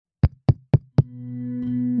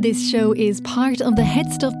This show is part of the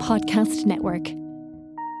Head Stuff Podcast Network.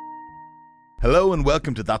 Hello and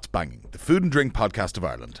welcome to That's Banging, the food and drink podcast of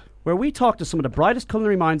Ireland, where we talk to some of the brightest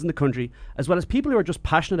culinary minds in the country, as well as people who are just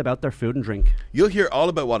passionate about their food and drink. You'll hear all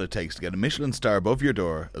about what it takes to get a Michelin star above your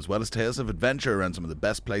door, as well as tales of adventure around some of the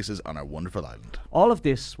best places on our wonderful island. All of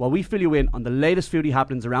this while we fill you in on the latest foodie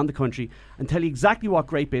happenings around the country and tell you exactly what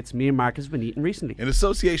great bits me and Marcus have been eating recently. In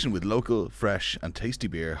association with local, fresh and tasty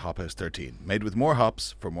beer Hop House 13, made with more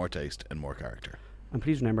hops for more taste and more character. And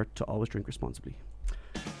please remember to always drink responsibly.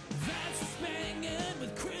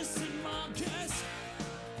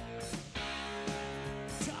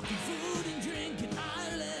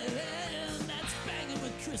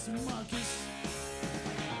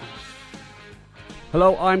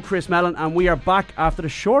 Hello, I'm Chris Mellon and we are back after the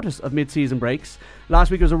shortest of mid-season breaks. Last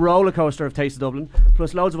week was a roller coaster of Taste of Dublin,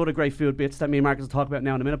 plus loads of other great food bits that me and Marcus will talk about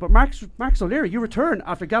now in a minute. But Marcus O'Leary, you return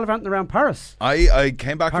after gallivanting around Paris. I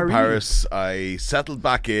came back from Paris, I settled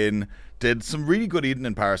back in, did some really good eating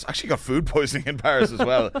in Paris. Actually got food poisoning in Paris as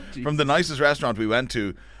well, from the nicest restaurant we went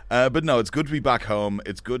to. But no, it's good to be back home.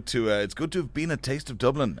 It's good to have been at Taste of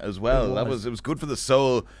Dublin as well. It was good for the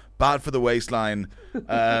soul, bad for the waistline,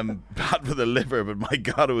 bad for the liver. But my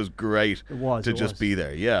God, it was great to just be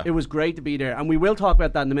there. Yeah, it was great to be there, and we will talk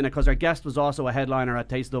about that in a minute because our guest was also a headliner at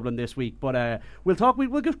Taste of Dublin this week. But we'll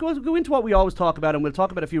go into what we always talk about, and we'll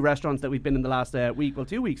talk about a few restaurants that we've been in the last week,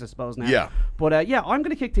 2 weeks, I suppose now. Yeah. But I'm going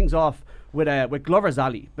to kick things off with Glover's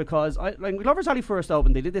Alley, because when Glover's Alley first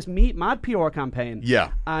opened, they did this mad PR campaign.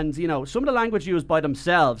 Yeah. And, some of the language used by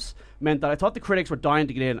themselves meant that I thought the critics were dying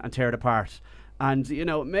to get in and tear it apart. And,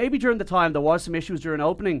 maybe during the time there was some issues during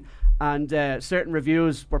opening and certain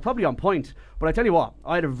reviews were probably on point. But I tell you what,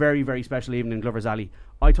 I had a very, very special evening in Glover's Alley.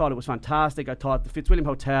 I thought it was fantastic. I thought the Fitzwilliam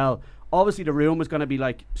Hotel, obviously the room was going to be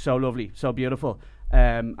so lovely, so beautiful.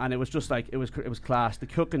 And it was just it was class. The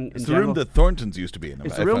cooking in it's the general, room that Thornton's used to be in.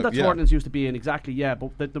 It's the room that Thornton's used to be in, exactly. Yeah,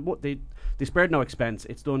 but they spared no expense.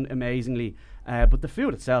 It's done amazingly. But the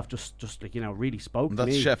food itself just really spoke to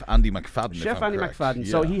me. That's Chef Andy McFadden. Chef Andy correct. McFadden.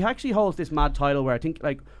 Yeah. So he actually holds this mad title where I think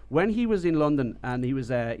when he was in London and he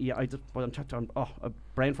was a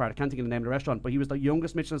brain fart. I can't think of the name of the restaurant, but he was the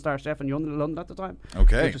youngest Michelin star chef in London at the time.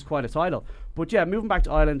 Okay, which is quite a title. But yeah, moving back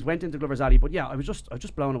to Ireland, went into Glover's Alley. But yeah, I was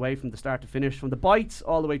just blown away from the start to finish, from the bites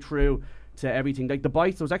all the way through to everything. Like the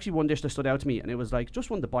bites, there was actually one dish that stood out to me, and it was just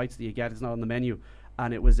one of the bites that you get. It's not on the menu,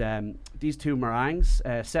 and it was these two meringues,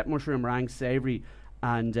 set mushroom meringue, savoury.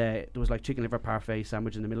 And there was chicken liver parfait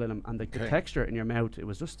sandwich in the middle of them, and the texture in your mouth, it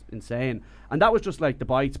was just insane. And that was just the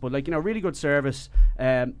bites, but really good service.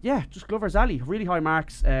 Just Glover's Alley, really high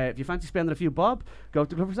marks. If you fancy spending a few bob, go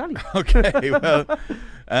to Glover's Alley. Okay, well,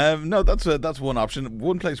 no, that's one option.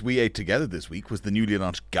 One place we ate together this week was the newly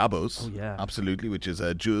launched Gabbo's. Oh yeah, absolutely, which is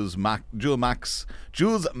Jules Max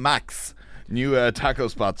new taco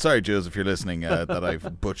spot. Sorry, Jules, if you're listening, that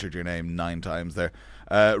I've butchered your name 9 times there.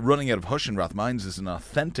 Running out of Hush in Rathmines is an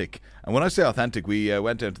authentic, and when I say authentic, we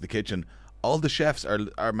went down to the kitchen. All the chefs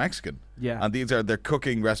are Mexican, yeah, and they're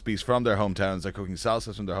cooking recipes from their hometowns. They're cooking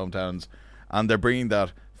salsas from their hometowns, and they're bringing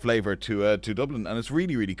that flavour to Dublin, and it's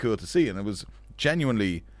really, really cool to see. And it was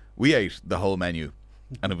genuinely, we ate the whole menu,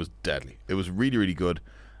 and it was deadly. It was really, really good.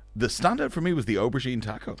 The standout for me was the aubergine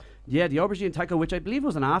taco. Yeah, the aubergine taco, which I believe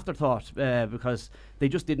was an afterthought because they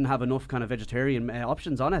just didn't have enough kind of vegetarian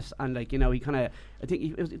options on it. And he kind of, I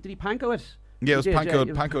think, did he panko it? Yeah, it was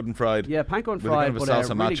pankoed and fried. Yeah, panko and fried, but salsa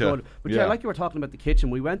really matcha. Good. But yeah, like you were talking about the kitchen,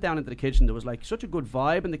 we went down into the kitchen. There was such a good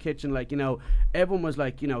vibe in the kitchen. Everyone was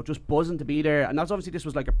just buzzing to be there. And that's obviously, this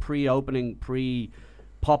was a pre-opening,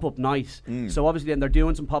 pop-up night. So obviously then they're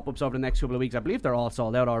doing some pop-ups over the next couple of weeks. I believe they're all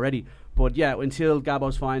sold out already. But yeah, until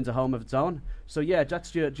Gabbo's finds a home of its own. So yeah,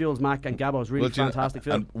 that's Jules Mac and Gabbo's really fantastic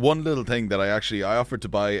food. And one little thing that I offered to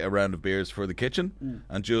buy a round of beers for the kitchen,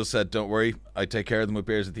 and Jules said, "Don't worry, I take care of them with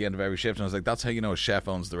beers at the end of every shift." And I was like, "That's how you know a chef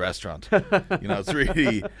owns the restaurant." It's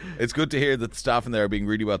really, it's good to hear that the staff in there are being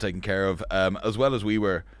really well taken care of, as well as we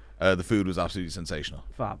were. The food was absolutely sensational.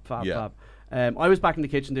 Fab. I was back in the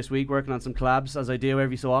kitchen this week working on some collabs, as I do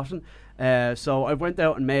every so often. So I went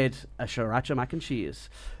out and made a sriracha mac and cheese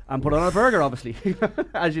and put it on a burger, obviously,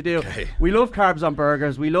 as you do. Okay. We love carbs on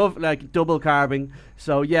burgers. We love double carbing.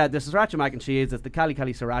 So yeah, this is sriracha mac and cheese. It's the Cali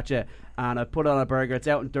sriracha, and I put it on a burger. It's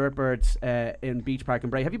out in Dirtbirds in Beach Park in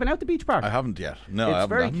Bray. Have you been out to Beach Park? I haven't yet. No, I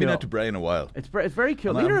haven't been out to Bray in a while. It's very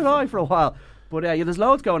cool. Neither have I for a while. But there's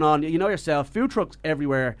loads going on. You know yourself, food trucks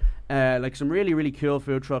everywhere. Some really, really cool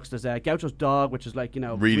food trucks. There's Gaucho's Dog, which is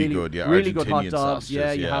really good, yeah. Really good hot Argentinian dogs. sausages,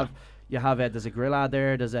 Yeah, you have You have there's a grilla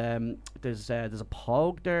there. There's a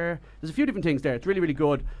pog there. There's a few different things there. It's really, really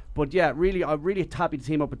good. But yeah, really, I'm really happy to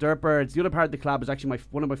team up with Dirtbirds. The other part of the collab is actually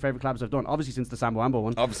one of my favourite collabs I've done. Obviously since the Sambo Ambo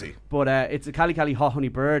one. Obviously. But it's a Cali Cali hot honey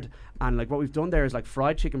bird, and like what we've done there is like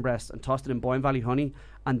fried chicken breast and tossed it in Boyne Valley honey,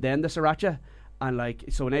 and then the sriracha. And like,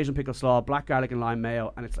 so an Asian pickle slaw, black garlic and lime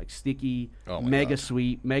mayo, and it's like sticky, mega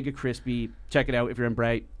sweet, mega crispy. Check it out if you're in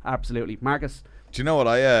Bray. Absolutely. Marcus? Do you know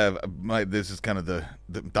what this is kind of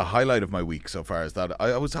the highlight of my week so far, is that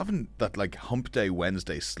I was having that like hump day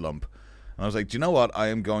Wednesday slump, and I was like, do you know what, I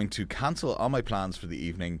am going to cancel all my plans for the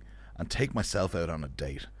evening and take myself out on a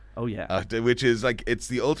date. Oh yeah. Which is like, it's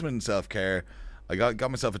the ultimate in self-care. I got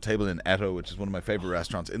myself a table in Eto, which is one of my favorite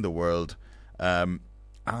restaurants in the world, and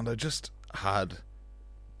I just had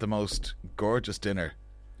the most gorgeous dinner.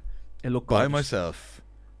 It looked by gorgeous. myself.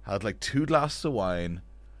 Had like 2 glasses of wine,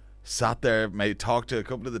 sat there, talked to a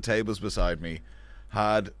couple of the tables beside me,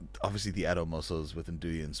 had obviously the Edo mussels with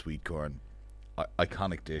andouille and sweet corn.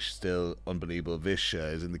 Iconic dish, still unbelievable. Vish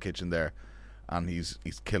is in the kitchen there, and he's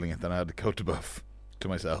killing it. Then I had the Côte de Boeuf to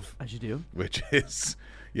myself, as you do, which is,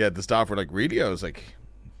 yeah, the staff were like, really? I was like,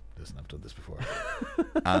 listen, I've done this before.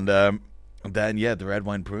 And then the red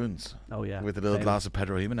wine prunes. Oh yeah, with a little glass of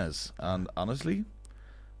Pedro Jimenez. And honestly,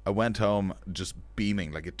 I went home just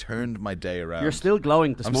beaming. Like, it turned my day around. You're still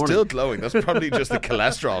glowing this morning. I'm still glowing. That's probably just the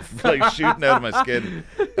cholesterol like shooting out of my skin.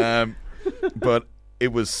 But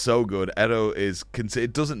it was so good. Edo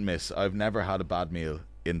it doesn't miss. I've never had a bad meal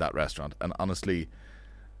in that restaurant, and honestly,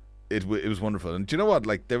 it was wonderful. And do you know what?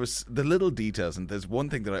 Like, there was the little details, and there's one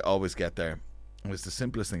thing that I always get there. It was the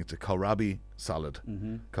simplest thing. It's a kohlrabi salad,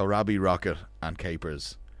 kohlrabi rocket, and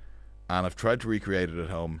capers. And I've tried to recreate it at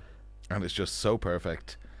home, and it's just so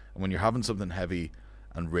perfect. And when you're having something heavy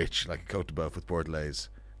and rich like a Côte de Boeuf with Bordelaise,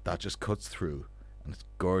 that just cuts through, and it's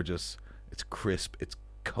gorgeous. It's crisp. It's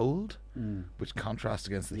cold, which contrasts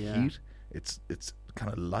against the heat. It's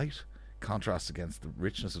kind of light, contrasts against the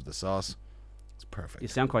richness of the sauce. It's perfect. You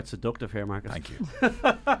sound quite seductive here, Marcus. Thank you.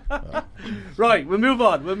 Right, we'll move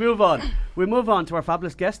on. We'll move on to our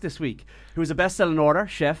fabulous guest this week, who is a best-selling author,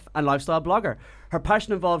 chef, and lifestyle blogger. Her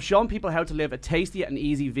passion involves showing people how to live a tasty and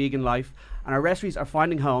easy vegan life, and her recipes are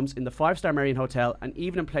finding homes in the 5-star Marriott Hotel and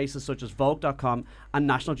even in places such as Vogue.com and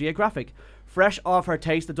National Geographic. Fresh off her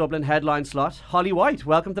Taste the Dublin headline slot, Holly White,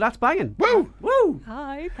 welcome to That's Bangin'. Woo! Woo!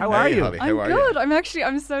 Hi. How are you? Holly, I'm good.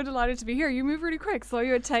 I'm so delighted to be here. You move really quick. Saw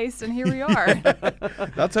you at Taste, and here we are.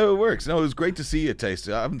 That's how it works. No, it was great to see you at Taste.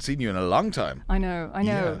 I haven't seen you in a long time. I know.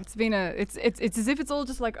 Yeah. It's been it's as if it's all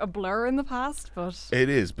just like a blur in the past, but it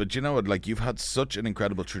is. But you know what? Like, you've had such an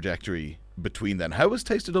incredible trajectory between then. How was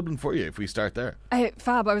Taste of Dublin for you, if we start there?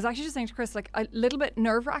 Fab. I was actually just saying to Chris, like, a little bit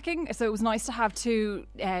nerve-wracking, so it was nice to have two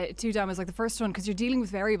demos, like the first one, because you're dealing with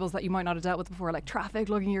variables that you might not have dealt with before, like traffic,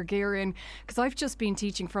 lugging your gear in, because I've just been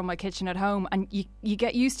teaching from my kitchen at home, and you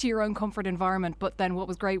get used to your own comfort environment. But then what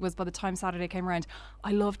was great was by the time Saturday came around,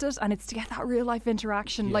 I loved it, and it's to get that real life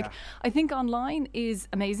interaction. Yeah. Like, I think online is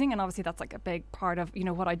amazing, and obviously that's like a big part of, you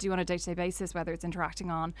know, what I do on a day-to-day basis, whether it's interacting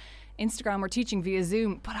on Instagram or teaching via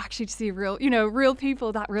Zoom, but actually to see real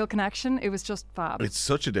people, that real connection, it was just fab. It's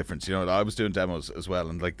such a difference. You know, I was doing demos as well,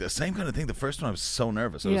 and like the same kind of thing. The first one, I was so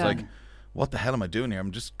nervous. I was like, what the hell am I doing here?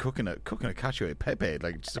 I'm just cooking a cacio e pepe,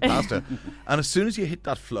 like just a pasta. And as soon as you hit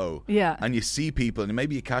that flow, and you see people, and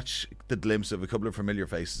maybe you catch the glimpse of a couple of familiar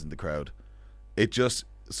faces in the crowd, it just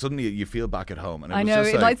suddenly you feel back at home. And I know,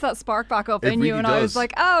 it lights that spark back up in you, and does. I was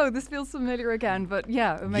like, oh, this feels familiar again. But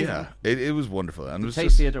yeah, amazing. Yeah, it was wonderful. And the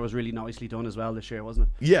Taste Theatre was really nicely done as well this year, wasn't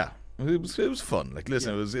it? Yeah, it was fun. Like,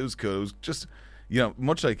 listen, it was cool. It was just, you know,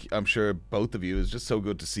 much like I'm sure both of you, it's just so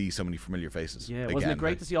good to see so many familiar faces. Yeah, again. wasn't it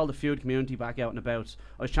great to see all the food community back out and about?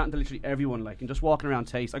 I was chatting to literally everyone, like, and just walking around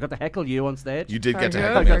Taste. I got to heckle you on stage. You did get to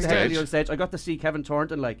Very heckle good. me I on got to heckle you on stage. stage. I got to see Kevin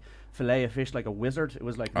Thornton, like, fillet a fish like a wizard. It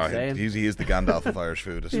was like insane. He is the Gandalf of Irish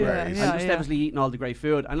food, I swear. Yeah, He's- yeah. And just obviously eating all the great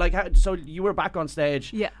food. And like, so you were back on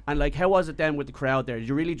stage. Yeah. And like, how was it then with the crowd there? Did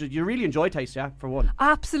you really enjoy Taste? Yeah, for one.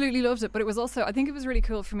 Absolutely loved it, but it was also, I think it was really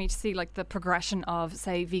cool for me to see like the progression of,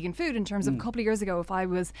 say, vegan food in terms of a couple of years ago, if I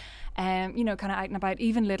was you know, kind of out and about,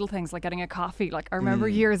 even little things like getting a coffee. Like, I remember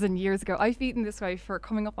years and years ago, I've eaten this way for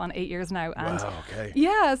coming up on 8 years now, and Wow, okay.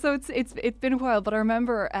 yeah, so it's been a while. But I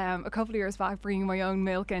remember a couple of years back bringing my own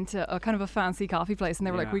milk into a kind of a fancy coffee place, and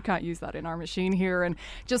they were like, we can't use that in our machine here. And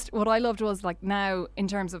just what I loved was, like, now in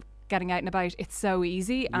terms of getting out and about, it's so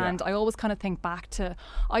easy. And I always kind of think back to,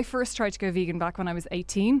 I first tried to go vegan back when I was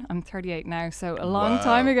 18. I'm 38 now, so a long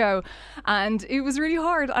time ago. And it was really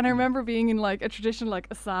hard. And I remember being in like a traditional, like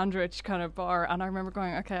a sandwich kind of bar. And I remember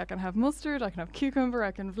going, okay, I can have mustard, I can have cucumber,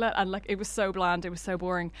 I can have and like it was so bland, it was so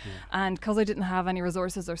boring. And because I didn't have any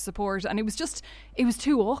resources or support, and it was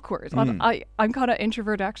too awkward. And I'm kind of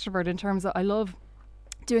introvert extrovert in terms of I love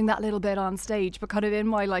doing that little bit on stage, but kind of in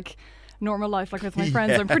my like normal life, like with my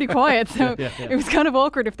friends, I'm pretty quiet, so it was kind of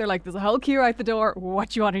awkward if they're like, there's a whole queue out the door,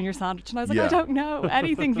 what do you want in your sandwich? And I was like, I don't know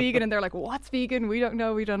anything vegan, and they're like, what's vegan? We don't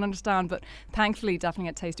know, we don't understand. But thankfully, definitely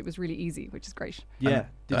at Taste it was really easy, which is great.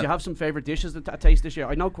 Did you have some favourite dishes at Taste this year?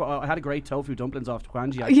 I know I had a great tofu dumplings off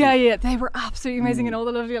Kwanji. Yeah, they were absolutely amazing, and all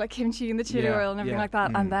the lovely like kimchi and the chili oil and everything like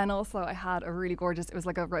that. And then also I had a really gorgeous, it was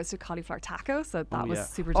like a roasted cauliflower taco, so that was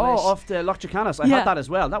super delicious. Off the Loch Chicanas, I had that as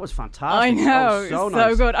well. That was fantastic. I know, so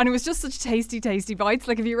nice. Good, and it was just such tasty bites.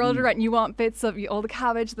 Like if you rolled it right and you want bits of all the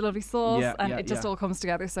cabbage, the lovely sauce, and it just all comes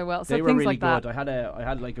together so well. So they were things really like good. that. I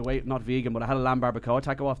had like not vegan, but I had a lamb barbacoa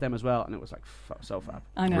taco off them as well, and it was like so fab.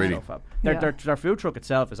 I know, really so fab. Their food truck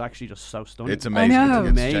itself is actually just so stunning. It's amazing. I know.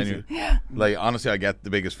 It's genuine. Like honestly, I get the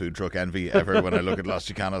biggest food truck envy ever when I look at Los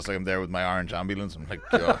Chicanos. Like I'm there with my orange ambulance. I'm like,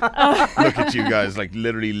 God, look at you guys, like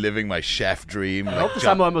literally living my chef dream. I hope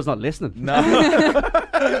Samuel was not listening. No,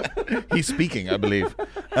 he's speaking, I believe.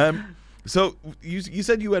 So you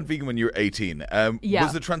said you went vegan when you were 18.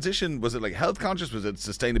 Was the transition, was it like health conscious? Was it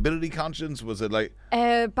sustainability conscious? Was it like...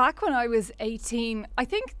 Back when I was 18, I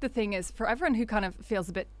think the thing is, for everyone who kind of feels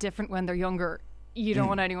a bit different when they're younger, you don't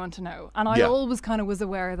want anyone to know. And I always kind of was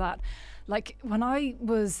aware that, like, when I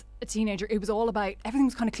was a teenager, it was all about, everything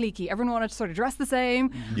was kind of cliquey. Everyone wanted to sort of dress the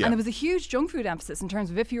same. And there was a huge junk food emphasis in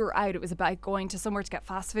terms of if you were out, it was about going to somewhere to get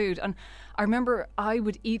fast food. And I remember I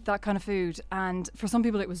would eat that kind of food, and for some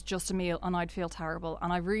people it was just a meal and I'd feel terrible.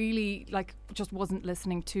 And I really, like, just wasn't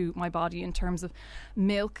listening to my body in terms of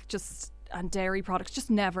milk, and dairy products just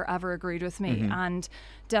never ever agreed with me. And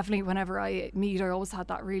definitely whenever I ate meat, I always had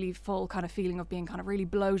that really full kind of feeling of being kind of really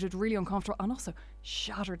bloated, really uncomfortable, and also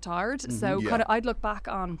shattered tired. So kind of I'd look back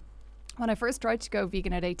on when I first tried to go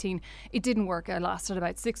vegan at 18, it didn't work. I lasted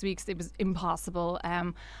about 6 weeks. It was impossible.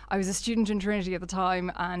 I was a student in Trinity at the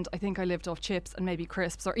time, and I think I lived off chips and maybe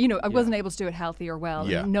crisps, or I wasn't able to do it healthy or well.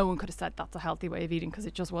 And no one could have said that's a healthy way of eating, because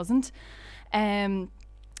it just wasn't.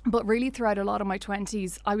 But really throughout a lot of my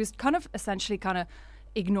 20s, I was kind of essentially kind of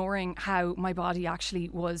ignoring how my body actually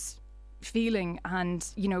was feeling, and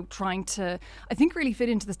trying to, I think, really fit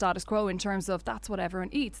into the status quo in terms of that's what everyone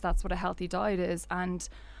eats, that's what a healthy diet is. And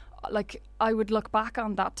like I would look back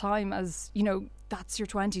on that time as, that's your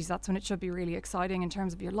 20s, that's when it should be really exciting in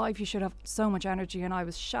terms of your life. You should have so much energy, and I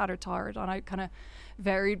was shattered tired, and I kind of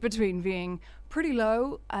varied between being pretty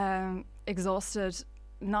low, exhausted,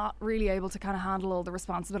 not really able to kind of handle all the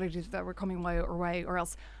responsibilities that were coming my way, or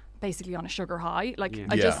else basically on a sugar high. Like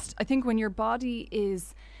I think when your body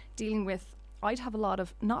is dealing with, I'd have a lot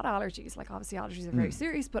of, not allergies, like obviously allergies are very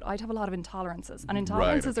serious, but I'd have a lot of intolerances. And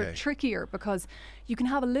intolerances are trickier because you can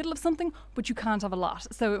have a little of something, but you can't have a lot.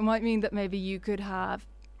 So it might mean that maybe you could have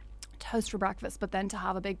toast for breakfast, but then to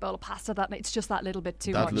have a big bowl of pasta that night, it's just that little bit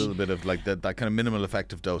too much. That little bit of like that kind of minimal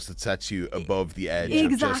effective dose that sets you above the edge.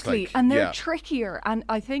 Exactly. And they're trickier. And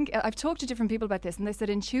I think I've talked to different people about this, and they said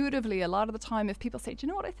intuitively a lot of the time, if people say, do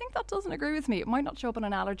you know what, I think that doesn't agree with me, it might not show up on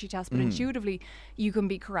an allergy test, but intuitively you can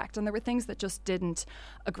be correct. And there were things that just didn't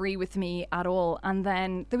agree with me at all. And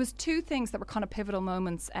then there was two things that were kind of pivotal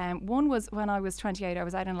moments. One was when I was 28, I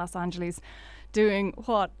was out in Los Angeles doing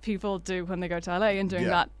what people do when they go to LA, and doing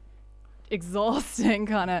that exhausting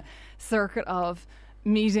kind of circuit of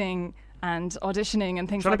meeting and auditioning and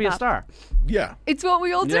things like that. Trying to be a star. Yeah. It's what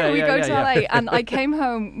we all do. We go to LA. And I came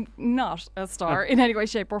home not a star in any way,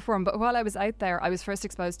 shape or form. But while I was out there, I was first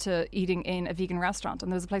exposed to eating in a vegan restaurant.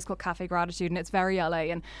 And there's a place called Cafe Gratitude, and it's very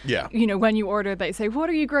LA. And, when you order, they say, what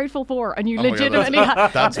are you grateful for? And you legitimately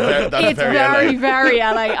that's it's very, very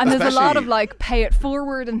LA. And there's a lot of like pay it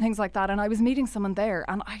forward and things like that. And I was meeting someone there,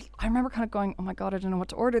 and I remember kind of going, oh my God, I don't know what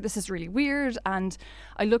to order. This is really weird. And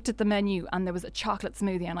I looked at the menu, and there was a chocolate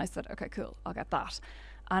smoothie, and I said, okay, cool, I'll get that.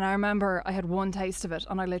 And I remember I had one taste of it,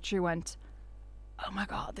 and I literally went, oh my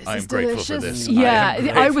God, this is delicious. For this.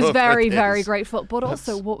 Yeah, I was very, very grateful. But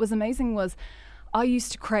also what was amazing was I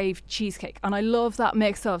used to crave cheesecake, and I love that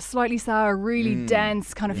mix of slightly sour, really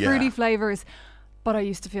dense, kind of fruity flavours. But I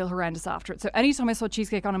used to feel horrendous after it. So anytime I saw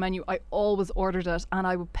cheesecake on a menu, I always ordered it, and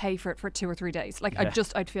I would pay for it for 2 or 3 days. Like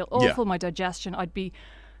I'd feel awful, my digestion, I'd be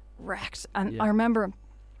wrecked. And I remember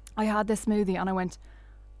I had this smoothie, and I went,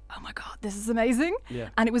 oh my God, this is amazing. Yeah.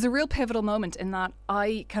 And it was a real pivotal moment in that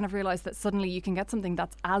I kind of realised that suddenly you can get something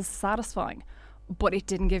that's as satisfying, but it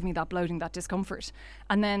didn't give me that bloating, that discomfort.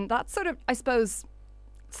 And then that sort of, I suppose,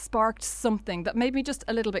 sparked something that made me just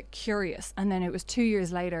a little bit curious. And then it was 2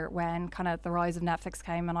 years later when kind of the rise of Netflix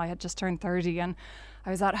came, and I had just turned 30 and I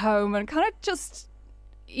was at home and kind of just,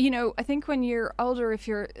 I think when you're older, if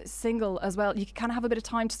you're single as well, you can kind of have a bit of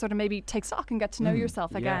time to sort of maybe take stock and get to know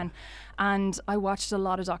yourself again. And I watched a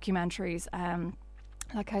lot of documentaries,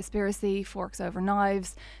 like Cowspiracy, Forks Over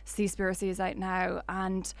Knives, Seaspiracy is out now,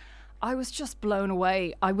 and I was just blown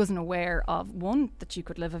away. I wasn't aware of, one, that you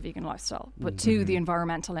could live a vegan lifestyle, but two, the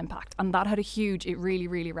environmental impact. And that had it really,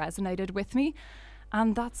 really resonated with me.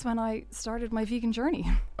 And that's when I started my vegan journey.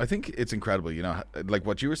 I think it's incredible, like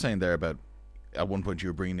what you were saying there about at one point you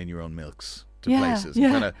were bringing in your own milks to places.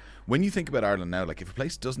 Yeah. Kinda, when you think about Ireland now, like if a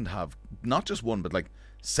place doesn't have not just one, but like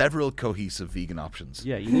several cohesive vegan options,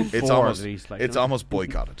 Yeah, you need it's four almost at least. Like, it's almost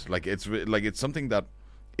boycotted. Like it's something that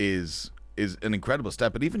is an incredible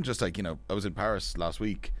step. But even just like I was in Paris last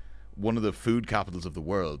week, one of the food capitals of the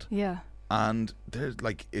world. Yeah. And there's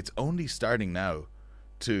like it's only starting now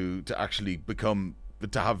to actually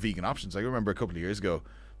to have vegan options. I remember a couple of years ago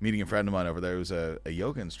meeting a friend of mine over there who was a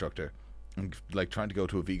yoga instructor and like trying to go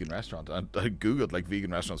to a vegan restaurant, and I googled like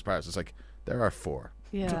vegan restaurants in Paris. It's like there are 4.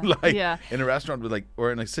 Yeah. In a restaurant with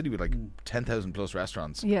or in a city with like 10,000 plus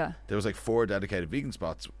restaurants. Yeah. There was like 4 dedicated vegan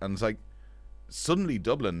spots, and it's like suddenly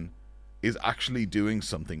Dublin is actually doing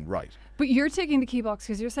something right. But you're taking the key box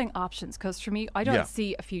because you're saying options. Because for me, I don't Yeah.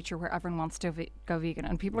 see a future where everyone wants to go vegan,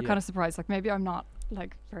 and people are Yeah. kind of surprised. Like maybe I'm not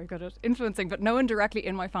like very good at influencing, but no one directly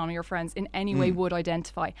in my family or friends in any way would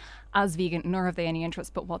identify as vegan, nor have they any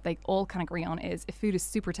interest. But what they all can agree on is if food is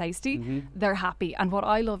super tasty, they're happy. And what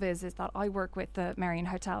I love is that I work with the Marion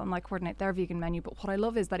Hotel and I coordinate their vegan menu. But what I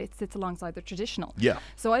love is that it sits alongside the traditional. Yeah.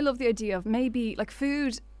 So I love the idea of maybe like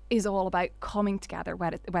food is all about coming together,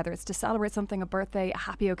 whether it's to celebrate something, a birthday, a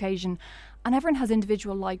happy occasion. And everyone has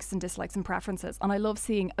individual likes and dislikes and preferences. And I love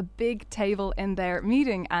seeing a big table in their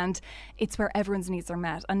meeting, and it's where everyone's needs are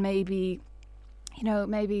met. And maybe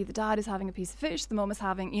the dad is having a piece of fish, the mum is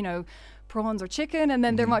having, prawns or chicken, and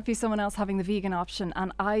then there might be someone else having the vegan option.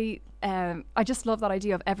 And I just love that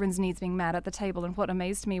idea of everyone's needs being met at the table. And what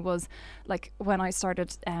amazed me was, like, when I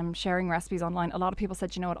started sharing recipes online, a lot of people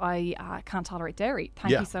said, you know what, I can't tolerate dairy.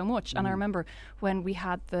 Thank you so much. And I remember when we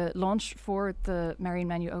had the launch for the Marion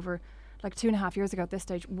menu over like 2.5 years ago at this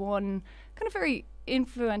stage, one kind of very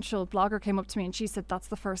influential blogger came up to me and she said, that's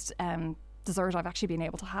the first dessert I've actually been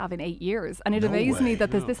able to have in 8 years. And it amazed me that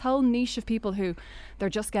there's this whole niche of people who they're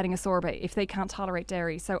just getting a sorbet if they can't tolerate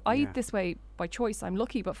dairy. So I eat this way by choice. I'm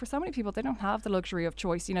lucky, but for so many people, they don't have the luxury of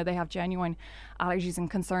choice. They have genuine allergies and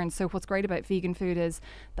concerns. So what's great about vegan food is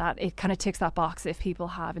that it kind of ticks that box if people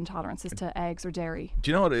have intolerances to eggs or dairy. Do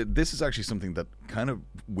you know what? This is actually something that kind of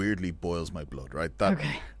weirdly boils my blood, right?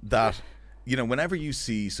 That whenever you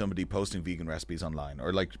see somebody posting vegan recipes online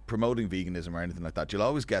or like promoting veganism or anything like that, you'll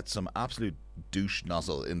always get some absolute douche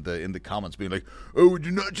nozzle in the comments being like, "Oh, would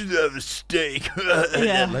you not just have a steak?"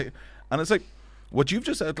 Yeah. And it's like what you've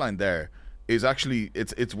just outlined there is actually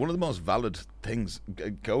it's one of the most valid things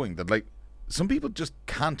going. That like some people just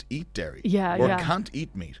can't eat dairy, or can't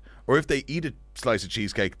eat meat, or if they eat a slice of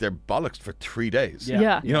cheesecake, they're bollocksed for 3 days.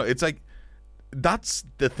 Yeah. It's like. That's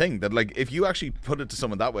the thing that like if you actually put it to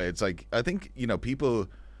someone that way, it's like I think people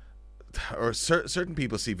or certain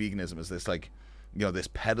people see veganism as this like this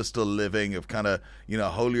pedestal living of kind of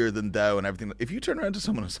holier than thou and everything. If you turn around to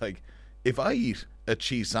someone who's like, if I eat a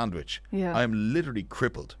cheese sandwich, I'm literally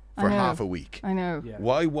crippled for half a week. I know. Yeah.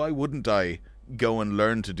 Why wouldn't I go and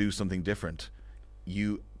learn to do something different?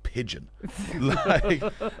 You pigeon.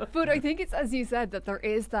 But I think it's, as you said, that there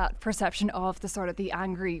is that perception of the sort of the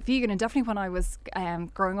angry vegan. And definitely when I was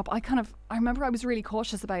growing up, I remember I was really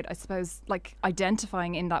cautious about, I suppose, like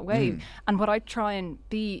identifying in that way. And what I try and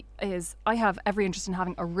be is I have every interest in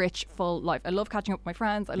having a rich, full life. I love catching up with my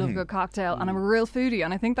friends. I love a good cocktail, and I'm a real foodie.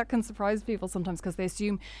 And I think that can surprise people sometimes because they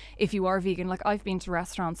assume if you are vegan, like I've been to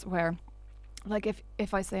restaurants where, like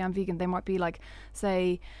if I say I'm vegan, they might be like,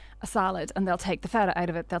 say, a salad, and they'll take the feta out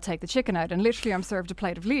of it, they'll take the chicken out, and literally I'm served a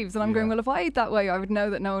plate of leaves, and I'm going, well, if I ate that way, I would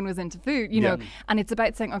know that no one was into food, know. And it's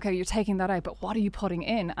about saying, okay, you're taking that out, but what are you putting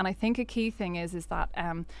in? And I think a key thing is that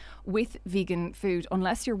with vegan food,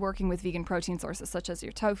 unless you're working with vegan protein sources such as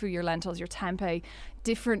your tofu, your lentils, your tempeh,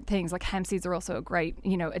 different things like hemp seeds are also a great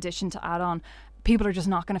addition to add on. people are just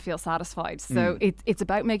not going to feel satisfied. So it's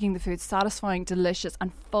about making the food satisfying, delicious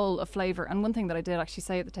and full of flavour. And one thing that I did actually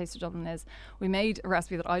say at the Taste of Dublin is we made a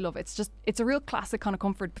recipe that I love. It's a real classic kind of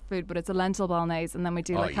comfort food, but it's a lentil bolognese, and then we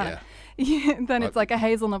do it's like a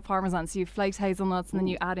hazelnut parmesan. So you flaked hazelnuts and then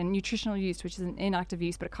you add in nutritional yeast, which is an inactive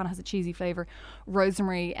yeast, but it kind of has a cheesy flavour,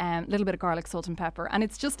 rosemary, a little bit of garlic, salt and pepper. And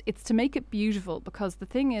it's to make it beautiful, because the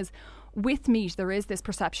thing is, with meat, there is this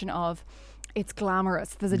perception of it's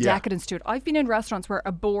glamorous. There's a decadence to it. I've been in restaurants where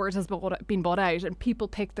a board has been bought out and people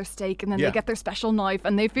pick their steak and then they get their special knife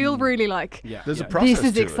and they feel really like, there's a process this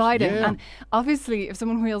is to exciting. It. And obviously, if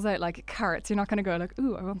someone wheels out like carrots, you're not going to go like,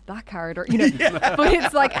 ooh, I want that carrot, or, you know. But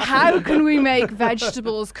it's like, how can we make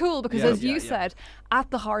vegetables cool? Because as you said,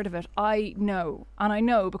 at the heart of it, I know, and I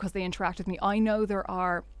know because they interact with me, I know there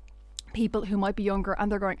are people who might be younger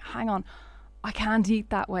and they're going, hang on, I can't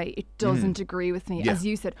eat that way. It doesn't agree with me. As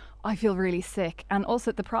you said, I feel really sick. And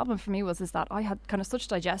also the problem for me was that I had kind of such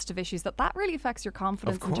digestive issues that really affects your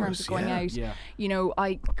confidence in terms of going out. Yeah. You know,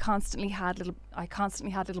 I constantly had little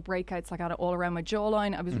breakouts. Like I had it all around my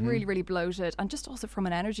jawline. I was really, really bloated. And just also from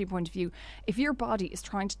an energy point of view, if your body is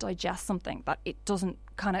trying to digest something that it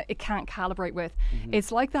can't calibrate with,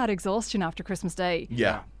 it's like that exhaustion after Christmas Day.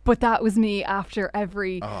 Yeah. But that was me after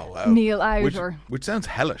every meal out. Which sounds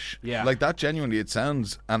hellish. Yeah. Like that genuinely, it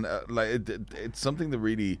sounds, and it's something that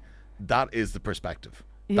really, that is the perspective.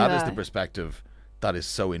 Yeah. That is the perspective that is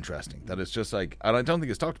so interesting. That is just like, and I don't think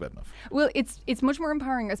it's talked about enough. Well, it's much more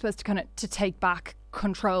empowering, I suppose, to take back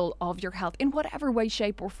control of your health in whatever way,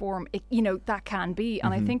 shape or form that can be.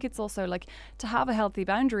 And I think it's also like to have a healthy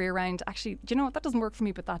boundary around, actually, do you know what, that doesn't work for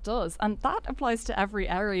me, but that does. And that applies to every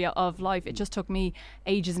area of life. It just took me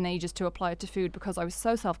ages and ages to apply it to food because I was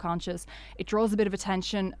so self-conscious. It draws a bit of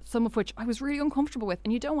attention, some of which I was really uncomfortable with,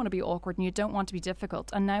 and you don't want to be awkward and you don't want to be difficult.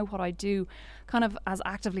 And now what I do kind of as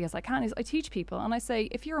actively as I can is I teach people, and I say,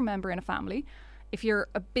 if you're a member in a family, if you're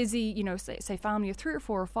a busy, say family of 3 or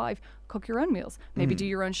 4 or 5, cook your own meals. Maybe do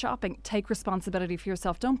your own shopping. Take responsibility for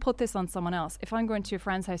yourself. Don't put this on someone else. If I'm going to a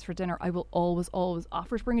friend's house for dinner, I will always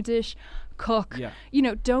offer to bring a dish, cook. Yeah.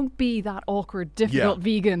 Don't be that awkward, difficult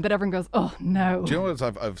vegan that everyone goes, oh no. Do you know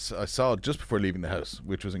what I saw just before leaving the house,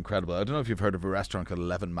 which was incredible? I don't know if you've heard of a restaurant called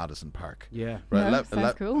 11 Madison Park. Yeah. Right. No,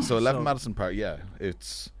 sounds cool. So 11 Madison Park,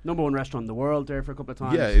 it's #1 restaurant in the world there for a couple of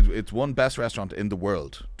times. Yeah, it's one best restaurant in the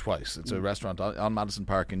world twice. It's a restaurant on Madison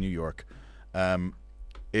Park in New York.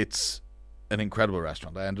 It's an incredible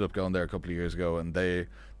restaurant. I ended up going there a couple of years ago, and they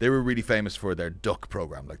were really famous for their duck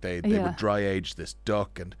program. Like they would dry age this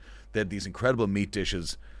duck, and they had these incredible meat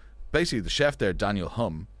dishes. Basically, the chef there, Daniel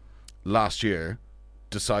Humm, last year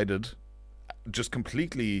decided just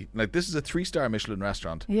completely, like, this is a 3-star Michelin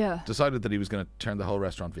restaurant. Yeah. Decided that he was going to turn the whole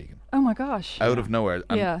restaurant vegan. Oh my gosh. Out of nowhere.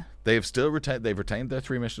 And they've still retained their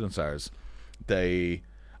 3 Michelin stars. They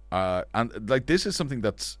and like, this is something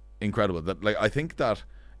that's incredible. That, like, I think that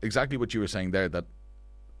exactly what you were saying there, that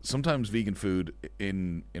sometimes vegan food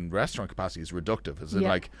in restaurant capacity is reductive. Is it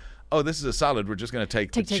like, oh, this is a salad, we're just going to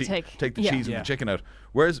take the cheese and the chicken out.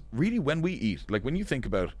 Whereas really, when we eat, like, when you think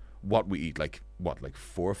about what we eat, like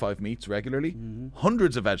 4 or 5 meats regularly,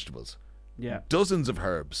 hundreds of vegetables, dozens of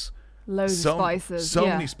herbs, loads of spices, so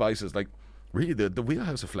many spices. Like, really, the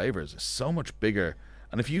wheelhouse of flavors is so much bigger.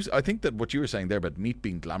 And I think that what you were saying there about meat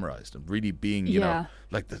being glamorized and really being, you know,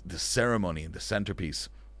 like the ceremony and the centerpiece.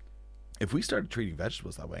 If we started treating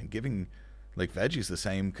vegetables that way and giving, like, veggies the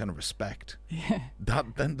same kind of respect,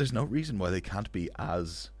 then there's no reason why they can't be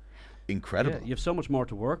as incredible. Yeah, you have so much more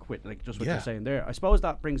to work with, like just what you're saying there. I suppose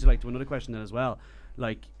that brings you to another question then as well.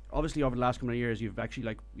 Like, obviously over the last couple of years, you've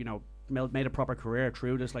actually, made a proper career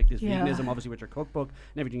through this, like this veganism, obviously with your cookbook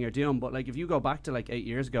and everything you're doing. But like, if you go back to 8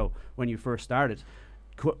 years ago when you first started,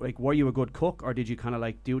 were you a good cook, or did you kind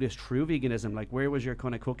of do this through veganism? Like, where was your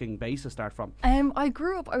kind of cooking base to start from? I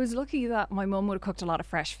grew up, I was lucky that my mum would have cooked a lot of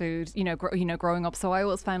fresh food, growing up. So I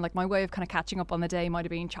always found like my way of kind of catching up on the day might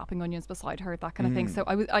have been chopping onions beside her, that kind of thing. So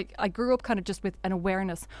I grew up kind of just with an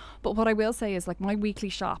awareness. But what I will say is, like, my weekly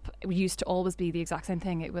shop used to always be the exact same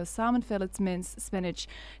thing. It was salmon fillets, mince, spinach,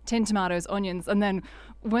 tinned tomatoes, onions. And then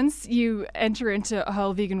once you enter into a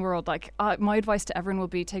whole vegan world, like, my advice to everyone will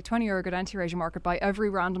be take €20, go down to your Asian market, buy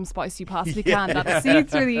every random spice you possibly can that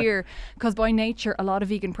seeds through the year, because by nature a lot of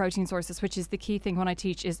vegan protein sources, which is the key thing when I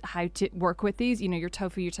teach, is how to work with these, your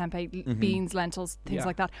tofu, your tempeh, beans, lentils, things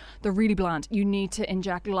like that. They're really bland. You need to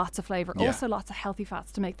inject lots of flavour, also lots of healthy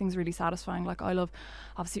fats to make things really satisfying. Like, I love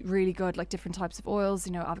obviously really good, like, different types of oils,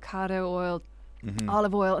 avocado oil,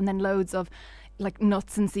 olive oil, and then loads of like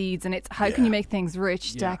nuts and seeds, and it's how can you make things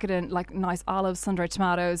rich, decadent, like nice olives, sun-dried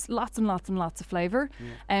tomatoes, lots and lots and lots of flavour.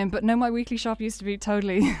 But no, my weekly shop used to be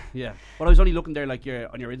totally. Yeah. Well, I was only looking there like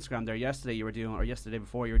on your Instagram there yesterday. You were doing, or yesterday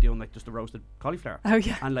before, you were doing like just the roasted cauliflower. Oh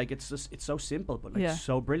yeah. And like it's so simple, but like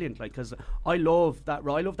so brilliant. Like because I love that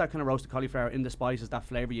kind of roasted cauliflower in the spices, that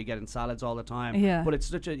flavour you get in salads all the time. Yeah. But it's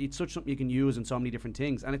such something you can use in so many different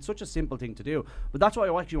things, and it's such a simple thing to do. But that's why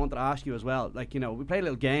I actually wanted to ask you as well. Like, you know, we play a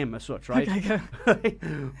little game as such, right? Okay,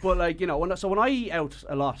 go. But like, you know, when I eat out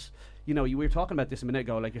a lot, you know, we were talking about this a minute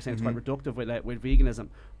ago, like you're saying it's quite reductive with veganism.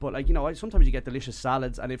 But like, you know, sometimes you get delicious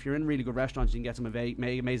salads, and if you're in really good restaurants, you can get some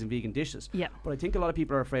amazing vegan dishes. Yeah. But I think a lot of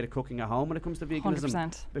people are afraid of cooking at home when it comes to veganism,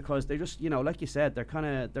 100%. because they just, you know, like you said,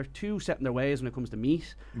 they're too set in their ways when it comes to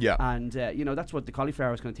meat. Yeah. And you know, that's what the cauliflower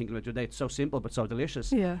I was kind of thinking about today. It's so simple but so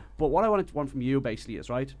delicious. Yeah. But what I want from you basically is,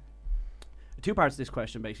 right, two parts to this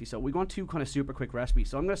question basically. So we want two kind of super quick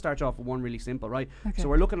recipes. So I'm going to start off with one really simple, right? Okay. So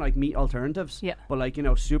we're looking like meat alternatives, Yeah. but like, you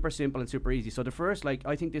know, super simple and super easy. So the first, like,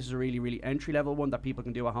 I think this is a really, really entry level one that people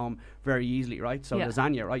can do at home very easily, right? So Yeah.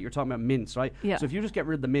 lasagna, right? You're talking about mince, right? Yeah. So if you just get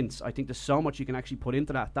rid of the mince, I think there's so much you can actually put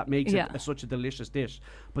into that makes Yeah. it such a delicious dish.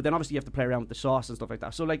 But then obviously you have to play around with the sauce and stuff like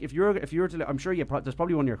that. So like if you're to, I'm sure there's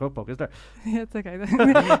probably one in your cookbook, is there? Yeah, it's okay.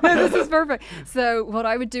 No, this is perfect. So what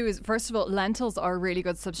I would do is, first of all, lentils are a really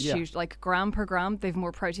good substitute. Like gram per gram, they've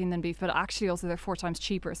more protein than beef, but actually also they're 4 times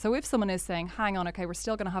cheaper. So if someone is saying, hang on, okay, we're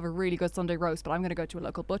still going to have a really good Sunday roast, but I'm going to go to a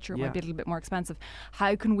local butcher, it might be a little bit more expensive.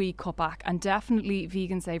 How can we cut back? And definitely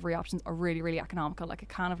vegan savoury options are really, really economical. Like a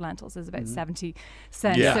can of lentils is about 70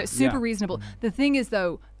 cents. Yeah. So super reasonable. The thing is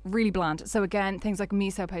though, really bland. So again, things like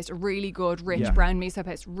miso paste, really good, rich brown miso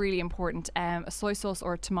paste, really important. A soy sauce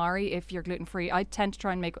or tamari if you're gluten free. I tend to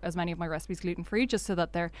try and make as many of my recipes gluten free just so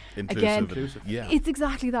that they're Inclusive. Yeah. It's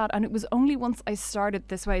exactly that. And it was only once I started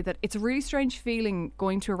this way that it's a really strange feeling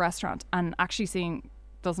going to a restaurant and actually seeing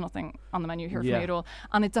there's nothing on the menu here for me at all.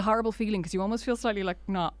 And it's a horrible feeling because you almost feel slightly like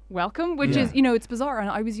not welcome, which is, you know, it's bizarre. And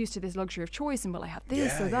I was used to this luxury of choice and will I have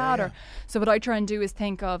this or that? Or so what I try and do is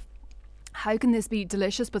think of how can this be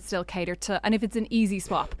delicious but still cater to, and if it's an easy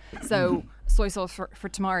swap, so soy sauce for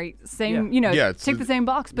tamari, same, you know, take the same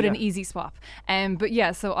box but an easy swap. But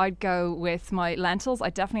yeah, so I'd go with my lentils.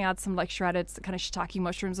 I'd definitely add some like shredded kind of shiitake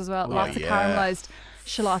mushrooms as well, lots of caramelized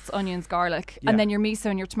shallots, onions, garlic, and then your miso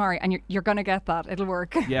and your tamari, and you're gonna get that. It'll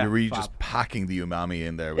work. You're really just packing the umami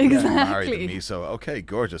in there with the tamari, the miso. Okay,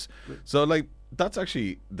 gorgeous. So like that's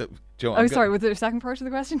actually Joe. Oh, sorry. Was there a second part of the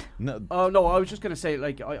question? No. Oh no, I was just going to say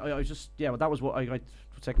like I was just well, that was what I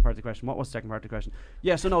second part of the question. What was the second part of the question?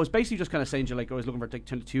 Yeah, so no, it's basically just kind of saying to like I was looking for like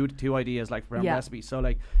two ideas like for recipes. So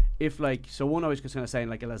like if like one I was just kind of saying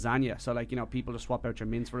like a lasagna. So like, you know, people just swap out your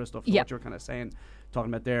mince for the stuff. So what you're kind of saying, talking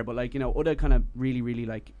about there. But like, you know, other kind of really, really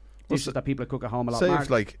like dishes that people cook at home a lot. Say if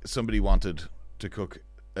like somebody wanted to cook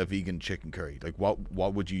a vegan chicken curry, like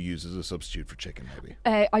what would you use as a substitute for chicken? Maybe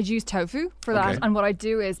I'd use tofu for that, and what I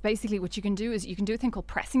do is basically what you can do is you can do a thing called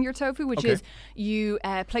pressing your tofu, which is you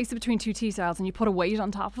place it between two tea towels and you put a weight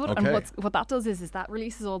on top of it, and what that does is that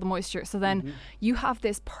releases all the moisture, so then you have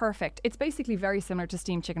this perfect, it's basically very similar to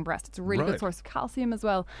steamed chicken breast. It's a really good source of calcium as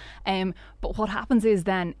well, but what happens is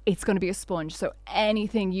then it's going to be a sponge, so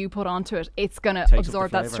anything you put onto it, it's going to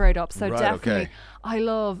absorb that straight up. So definitely I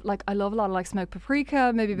love a lot of like smoked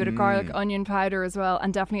paprika, maybe a bit of garlic, onion powder as well,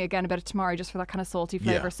 and definitely again a bit of tamari just for that kind of salty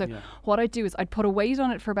flavour. What I'd do is I'd put a weight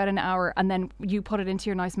on it for about an hour, and then you put it into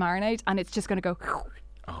your nice marinade, and it's just going to go.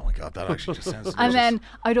 Oh my god, that actually just sounds delicious. And then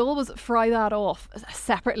I'd always fry that off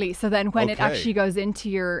separately, so then when it actually goes into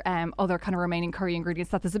your other kind of remaining curry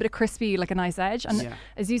ingredients, that there's a bit of crispy, like a nice edge. And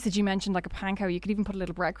as you said, you mentioned like a panko, you could even put a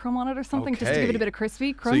little breadcrumb on it or something just to give it a bit of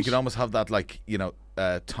crispy crunch. So you could almost have that like, you know,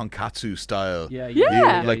 tonkatsu style.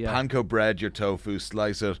 Like panko bread, your tofu,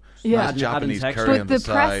 slice it. Yeah. Nice Japanese curry but on the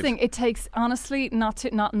side. pressing, it takes honestly not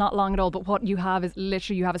long at all. But what you have is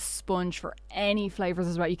literally you have a sponge for any flavors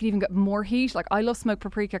as well. You can even get more heat. Like I love smoked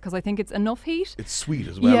paprika because I think it's enough heat. It's sweet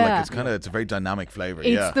as well. Yeah. Like it's a very dynamic flavor.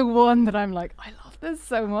 It's the one that I'm like, I love this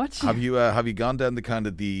so much. Have you gone down the kind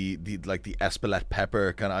of the like the Espelette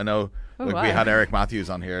pepper kind of? I know. We had Eric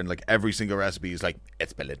Matthews on here, and like every single recipe is like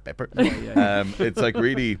Espelette pepper. It's like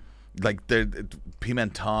really like the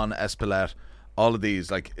pimenton, Espelette, all of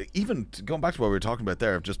these. Like even going back to what we were talking about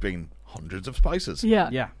there of just being hundreds of spices.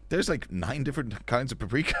 Yeah. There's like 9 different kinds of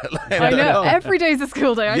paprika. I know. Every day's a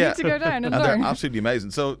school day. I need to go down and learn. They're absolutely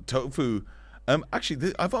amazing. So tofu.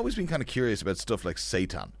 Actually, I've always been kind of curious about stuff like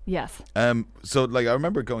seitan. Yes. So like I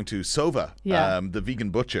remember going to Sova, the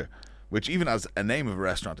vegan butcher, which even as a name of a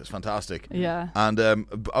restaurant is fantastic. Yeah. And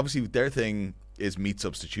obviously their thing is meat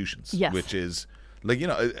substitutions. Yes. Which is like, you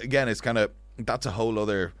know, again, it's kind of, that's a whole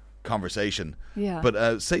other conversation. Yeah. But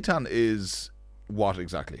seitan is what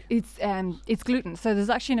exactly? It's gluten. So there's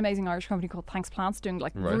actually an amazing Irish company called Thanks Plants doing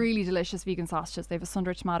like really delicious vegan sausages. They have a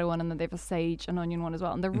sun-dried tomato one, and then they have a sage and onion one as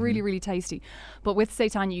well, and they're really, really tasty. But with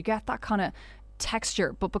seitan, you get that kind of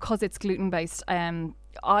texture, but because it's gluten based,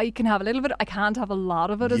 I can have a little bit, I can't have a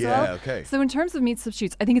lot of it as well. Okay. So in terms of meat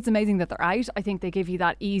substitutes, I think it's amazing that they're out. I think they give you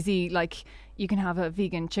that easy, like you can have a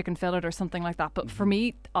vegan chicken fillet or something like that. But for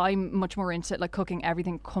me, I'm much more into like cooking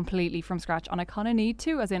everything completely from scratch, and I kind of need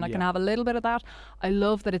to, as in I can have a little bit of that. I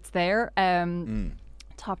love that it's there.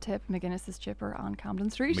 Top tip, McGuinness's Chipper on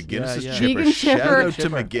Camden Street. McGuinness's Chipper. Vegan Shout chipper. out to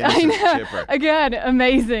McGuinness's Chipper. Again,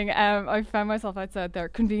 amazing. I found myself outside there,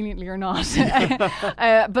 conveniently or not.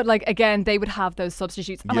 But like, again, they would have those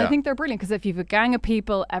substitutes. And I think they're brilliant, because if you've a gang of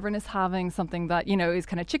people, everyone is having something that, you know, is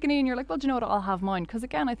kind of chickeny, and you're like, well, do you know what, I'll have mine. Because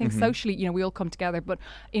again, I think socially, you know, we all come together. But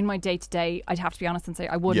in my day-to-day, I'd have to be honest and say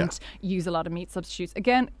I wouldn't use a lot of meat substitutes.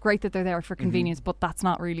 Again, great that they're there for convenience, but that's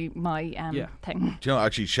not really my thing. Do you know,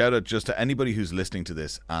 actually, shout out just to anybody who's listening to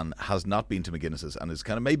this and has not been to McGuinness's and is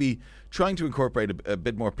kind of maybe trying to incorporate a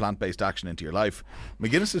bit more plant-based action into your life.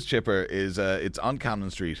 McGuinness's Chipper is it's on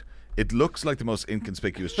Camden Street. It looks like the most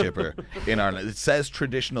inconspicuous chipper in Ireland. It says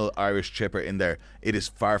traditional Irish chipper in there. It is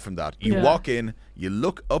far from that. You walk in, you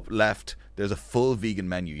look up left, there's a full vegan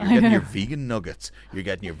menu. You're getting your vegan nuggets. You're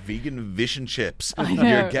getting your vegan fish and chips.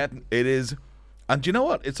 You're getting, it is, and do you know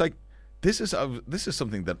what? It's like, this is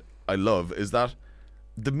something that I love, is that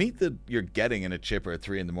the meat that you're getting in a chipper at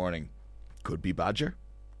 3 a.m. could be badger,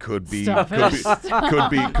 could be accumulation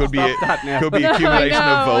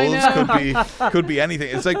of voles, could be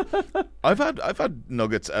anything. It's like I've had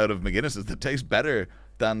nuggets out of McGuinness's that taste better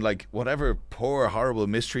than like whatever poor horrible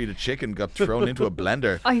mistreated chicken got thrown into a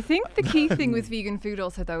blender. I think the key thing with vegan food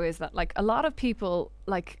also though is that like a lot of people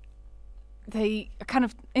like, they kind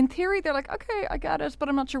of, in theory, they're like, okay, I get it, but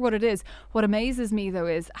I'm not sure what it is. What amazes me, though,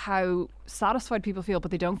 is how satisfied people feel, but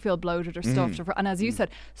they don't feel bloated or stuffed. And as you said,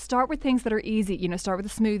 start with things that are easy. You know, start with a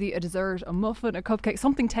smoothie, a dessert, a muffin, a cupcake,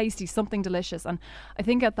 something tasty, something delicious. And I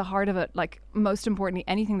think at the heart of it, like, most importantly,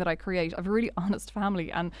 anything that I create, I have a really honest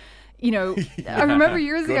family. And you know, I remember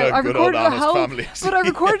years ago, I recorded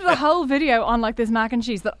a whole video on like this mac and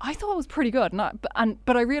cheese that I thought was pretty good,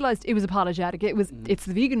 but I realised it was apologetic. It's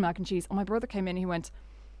the vegan mac and cheese. And my brother came in and he went,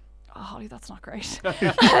 oh, Holly, that's not great.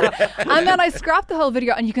 And then I scrapped the whole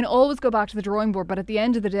video, and you can always go back to the drawing board, but at the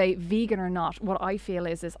end of the day, vegan or not, what I feel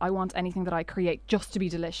is I want anything that I create just to be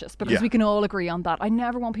delicious, because we can all agree on that. I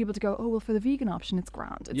never want people to go, oh, well, for the vegan option, it's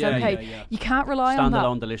grand. It's okay. Yeah. You can't rely on that.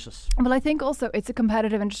 Standalone delicious. Well, I think also it's a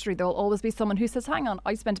competitive industry. There'll always be someone who says, hang on,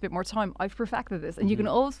 I spent a bit more time. I've perfected this. And you can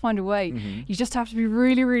always find a way. You just have to be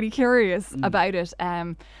really, really curious about it.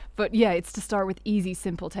 But yeah, it's to start with easy,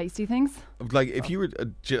 simple, tasty things. Like if you were,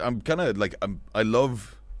 I'm kind of like, I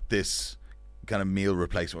love this kind of meal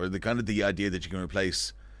replacement, or the idea that you can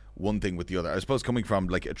replace one thing with the other. I suppose coming from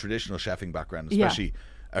like a traditional chefing background, especially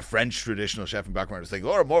a French traditional chefing background, it's like,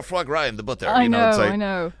 oh, more foie gras in the butter. I know. It's like, I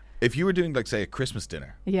know. If you were doing like say a Christmas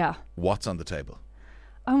dinner, what's on the table?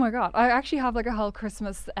 Oh my God, I actually have like a whole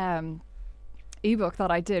Christmas ebook that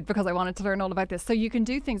I did because I wanted to learn all about this. So you can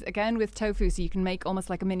do things again with tofu, so you can make almost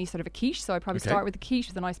like a mini sort of a quiche. So I'd probably start with a quiche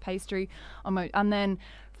with a nice pastry and then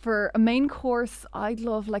for a main course, I'd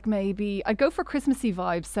love like maybe I'd go for Christmassy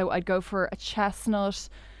vibes. So I'd go for a chestnut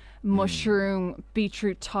mushroom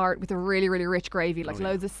beetroot tart with a really, really rich gravy, like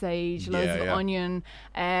loads of sage, loads of onion,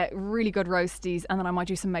 really good roasties, and then I might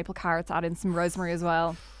do some maple carrots, add in some rosemary as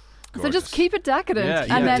well. Gorgeous. So just keep it decadent.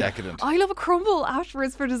 And then decadent. I love a crumble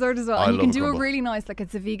afterwards for dessert as well. And you can do a really nice, like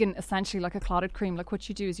it's a vegan, essentially like a clotted cream. Like what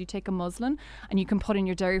you do is you take a muslin and you can put in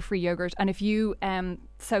your dairy-free yogurt. And if you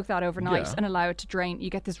soak that overnight and allow it to drain, you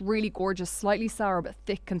get this really gorgeous, slightly sour but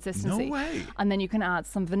thick consistency. No way. And then you can add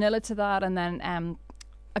some vanilla to that, and then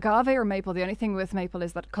agave or maple. The only thing with maple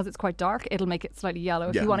is that because it's quite dark, it'll make it slightly yellow.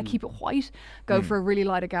 If you want to keep it white, go for a really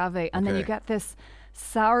light agave. And then you get this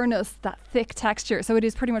sourness, that thick texture. So it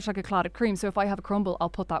is pretty much like a clotted cream. So if I have a crumble, I'll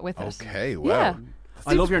put that with it. Okay, wow. Yeah.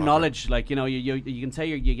 I love your knowledge. Like, you know, you can say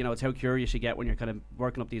you know, it's how curious you get when you're kind of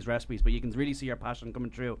working up these recipes, but you can really see your passion coming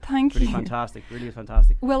through. Thank you. Fantastic. Really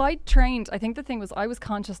fantastic. Well, I trained. I think the thing was I was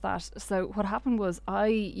conscious that. So what happened was I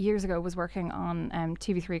years ago was working on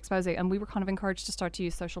TV3 Expose, and we were kind of encouraged to start to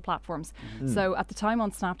use social platforms. So at the time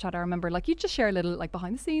on Snapchat, I remember like you just share a little like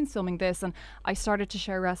behind the scenes filming this, and I started to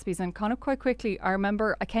share recipes, and kind of quite quickly I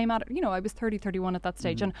remember I came at it. You know, I was 30, 31 at that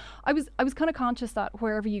stage, and I was kind of conscious that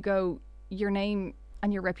wherever you go, your name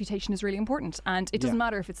and your reputation is really important, and it doesn't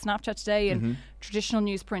matter if it's Snapchat today and traditional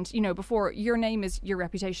newsprint. You know, before, your name is your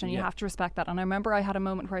reputation, and you have to respect that. And I remember I had a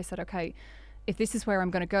moment where I said, okay, if this is where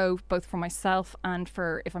I'm going to go, both for myself and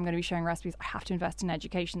for if I'm going to be sharing recipes, I have to invest in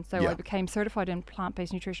education. So I became certified in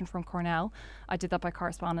plant-based nutrition from Cornell. I did that by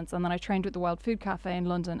correspondence, and then I trained with the Wild Food Cafe in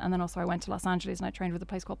London, and then also I went to Los Angeles and I trained with a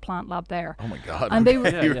place called Plant Lab there. Oh my God. And they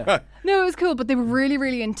were no, it was cool, but they were really,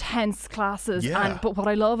 really intense classes. Yeah. But what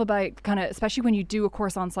I love about kind of, especially when you do a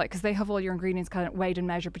course on site, because they have all your ingredients kind of weighed and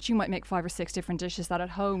measured, but you might make 5 or 6 different dishes that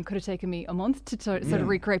at home could have taken me a month to sort of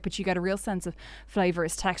recreate, but you get a real sense of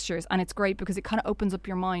flavors, textures, and it's great because it kind of opens up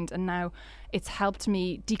your mind. And now it's helped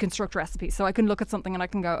me deconstruct recipes, so I can look at something and I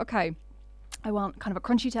can go, okay, I want kind of a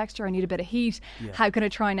crunchy texture, I need a bit of heat. How can I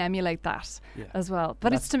try and emulate that as well?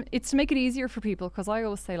 But it's to make it easier for people, because I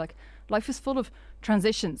always say, like, life is full of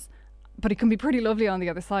transitions, but it can be pretty lovely on the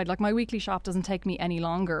other side. Like, my weekly shop doesn't take me any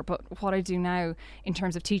longer, but what I do now in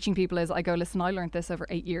terms of teaching people is I go, listen, I learned this over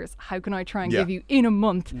 8 years. How can I try and give you in a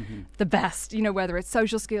month the best? You know, whether it's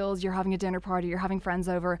social skills, you're having a dinner party, you're having friends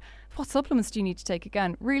over, what supplements do you need to take?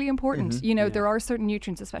 Again, really important. You know, there are certain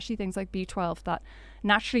nutrients, especially things like B12, that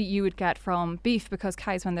naturally you would get from beef, because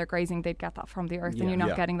cows, when they're grazing, they'd get that from the earth, and you're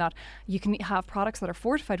not getting that. You can have products that are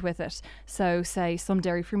fortified with it. So say some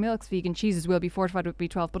dairy-free milks, vegan cheeses will be fortified with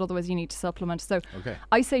B12, but otherwise you need to supplement. So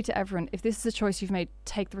I say to everyone, if this is a choice you've made,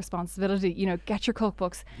 take the responsibility. You know, get your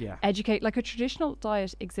cookbooks, educate. Like, a traditional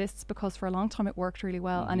diet exists because for a long time it worked really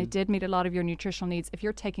well, and it did meet a lot of your nutritional needs. If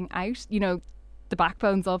you're taking out, you know, the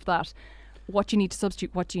backbones of that, what you need to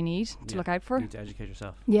substitute, what do you need to look out for? You need to educate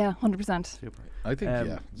yourself. Yeah, 100%. Super. I think,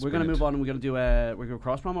 we're going to move on, and we're going to do we're going to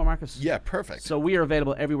cross promo, Marcus. Yeah, perfect. So we are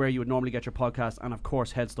available everywhere you would normally get your podcast, and of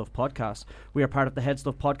course Head Stuff Podcast. We are part of the Head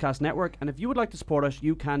Stuff Podcast Network, and if you would like to support us,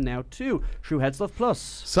 you can now too through Head Stuff Plus.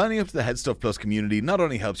 Signing up to the Head Stuff Plus community not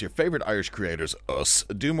only helps your favourite Irish creators, us,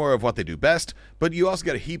 do more of what they do best, but you also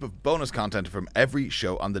get a heap of bonus content from every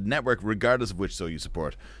show on the network, regardless of which show you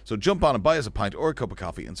support. So jump on and buy us a pint or a cup of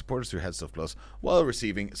coffee and support us through Head Stuff Plus while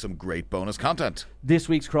receiving some great bonus content. This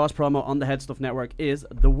week's cross promo on the Head Stuff Network is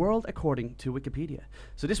The World According to Wikipedia.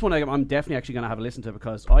 So this one I'm definitely actually going to have a listen to,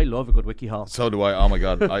 because I love a good wiki haul. So do I. Oh my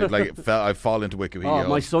God, I fall into Wikipedia. Oh,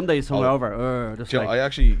 my Sunday's hungover. Joe, I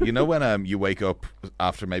actually, you know when you wake up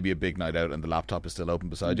after maybe a big night out and the laptop is still open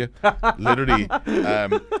beside you? Literally,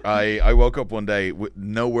 I woke up one day with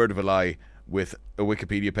no word of a lie, with a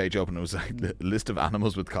Wikipedia page open. It was like the list of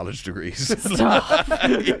animals with college degrees. Stop.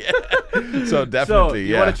 So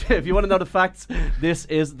definitely, if you want to know the facts, this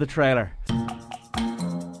is the trailer.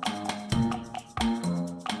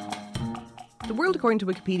 The World According to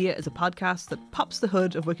Wikipedia is a podcast that pops the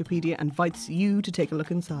hood of Wikipedia and invites you to take a look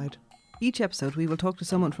inside. Each episode we will talk to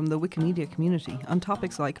someone from the Wikimedia community on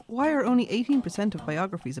topics like, why are only 18% of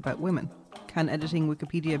biographies about women? Can editing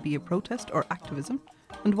Wikipedia be a protest or activism?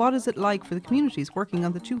 And what is it like for the communities working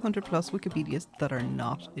on the 200 plus Wikipedias that are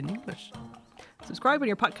not in English? Subscribe on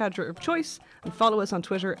your podcatcher of choice and follow us on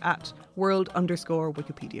Twitter at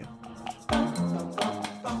world_Wikipedia.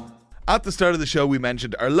 At the start of the show, we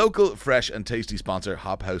mentioned our local, fresh and tasty sponsor,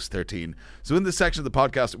 Hop House 13. So in this section of the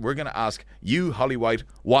podcast, we're going to ask you, Holly White,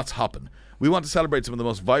 what's hoppin'? We want to celebrate some of the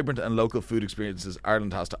most vibrant and local food experiences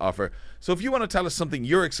Ireland has to offer. So if you want to tell us something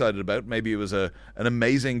you're excited about, maybe it was an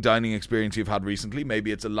amazing dining experience you've had recently,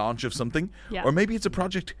 maybe it's a launch of something, or maybe it's a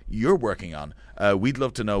project you're working on, we'd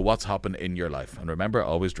love to know what's hopping in your life. And remember,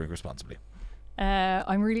 always drink responsibly.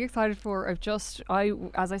 I'm really excited for.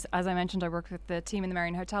 As I mentioned, I work with the team in the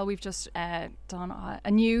Marion Hotel. We've just done a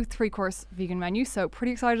new 3-course vegan menu, so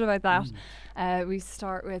pretty excited about that. We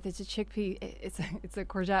start with, it's a chickpea, it's a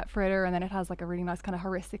courgette fritter, and then it has like a really nice kind of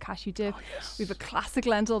harissa cashew dip. We have a classic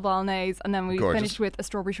lentil bolognese, and then we finished with a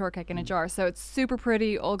strawberry shortcake in a jar. So it's super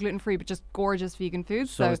pretty, all gluten free, but just gorgeous vegan food.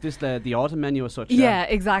 So is this the autumn menu as such? Yeah,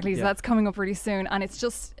 exactly. So that's coming up really soon, and it's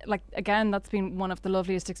just like, again, that's been one of the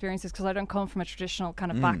loveliest experiences, because I don't come from a traditional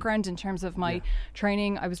kind of background in terms of my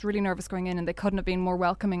training. I was really nervous going in, and they couldn't have been more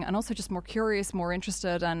welcoming, and also just more curious, more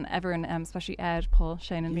interested, and everyone, especially Ed, Paul,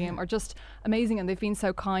 Shane and Liam, are just amazing, and they've been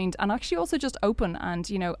so kind, and actually also just open, and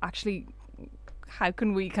actually how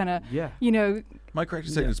can we kind of Am I correct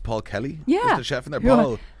in saying it's Paul Kelly? Yeah, is the chef in there?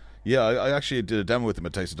 Paul. Yeah, I actually did a demo with him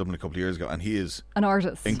at Taste of Dublin a couple of years ago, and he is an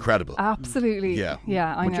artist. Incredible. Absolutely. Yeah,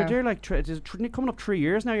 I know. But you're there like coming up 3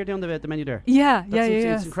 years now. You're doing the menu there.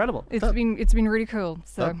 It's incredible. It's been really cool.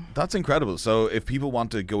 So that's incredible. So if people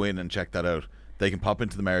want to go in and check that out, they can pop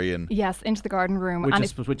into the Marion. Yes, into the garden room.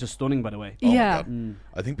 Which is stunning, by the way. Oh my God.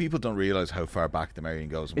 I think people don't realise how far back the Marion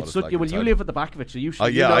goes and what it's like. Well, you live at the back of it, so you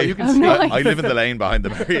should. You can see. I live in the lane behind the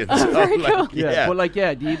Marion. So very cool. But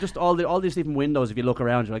you just all these different windows. If you look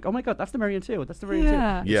around, you're like, oh my God, that's the Marion too. That's the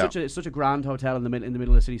Marion too. It's such a grand hotel in the middle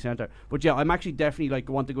of the city centre. But I'm actually definitely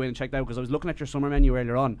want to go in and check that out, because I was looking at your summer menu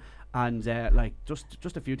earlier on, and like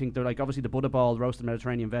just a few things. They're like obviously the Buddha ball, roasted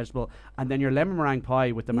Mediterranean vegetable, and then your lemon meringue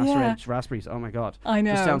pie with the macerated raspberries. Oh my god, I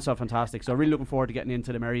know. Just sounds so fantastic. So really looking forward to getting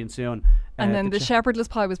into the Merrion soon. And then the shepherdless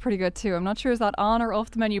pie was pretty good too. I'm not sure is that on or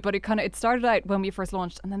off the menu, but it started out when we first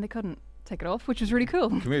launched, and then they couldn't take it off, which was really cool.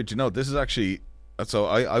 Come here, do you know this is actually? So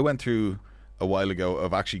I went through a while ago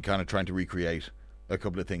of actually kind of trying to recreate a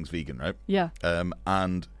couple of things vegan, right? Yeah.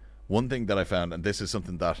 And one thing that I found, and this is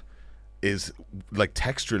something that is like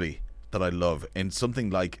texturally that I love in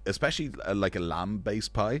something like, especially like a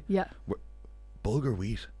lamb-based pie. Yeah. Bulgur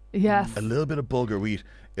wheat. Yes. A little bit of bulgur wheat.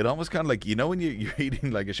 It almost kind of like, you know, when you're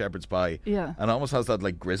eating like a shepherd's pie. Yeah. And it almost has that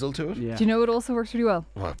like grizzle to it. Yeah. Do you know what also works really well?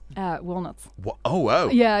 What? Walnuts. Oh wow.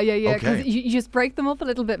 Yeah. Because Okay. you just break them up a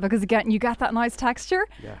little bit because again you get that nice texture.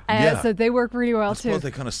 Yeah. Yeah. So they work really well I suppose too.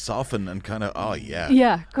 they kind of soften and kind of, oh yeah.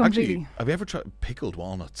 Yeah, completely. Actually, have you ever tried pickled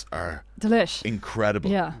walnuts? Are Delish. incredible.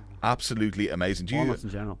 Yeah. Absolutely amazing. Walnuts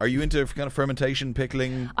in general. Are you into kind of fermentation,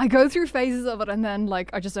 pickling? I go through phases of it, and then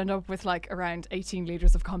like I just end up with like around 18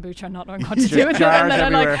 liters of kombucha, not knowing what to do with it. Jars And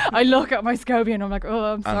then everywhere. I look at my SCOBY and I'm like,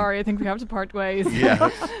 oh, I'm sorry, I think we have to part ways.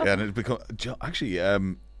 Yeah. Yeah, and it become actually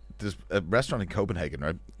there's a restaurant in Copenhagen,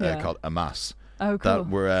 right? Yeah. Called Amas. Oh, cool. That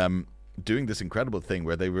were doing this incredible thing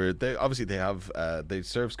where they obviously they have they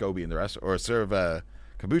serve SCOBY in the restaurant, or serve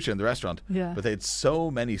kombucha in the restaurant. Yeah. But they had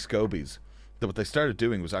so many SCOBYs that what they started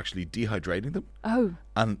doing was actually dehydrating them Oh.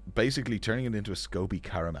 and basically turning it into a SCOBY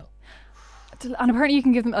caramel. And apparently you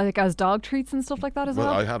can give them like as dog treats and stuff like that as well.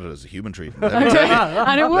 I had it as a human treat.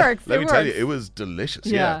 And it works. Let me tell you, it was delicious.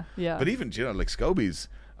 Yeah, yeah. But even, you know, like SCOBYs,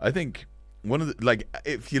 I think one of the, like,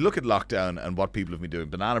 if you look at lockdown and what people have been doing,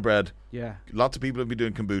 banana bread, Yeah. lots of people have been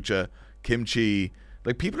doing kombucha, kimchi.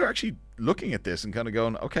 Like, people are actually looking at this and kind of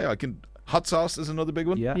going, okay, I can. Hot sauce is another big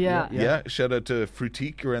one. Yeah. Yeah. Yeah. Shout out to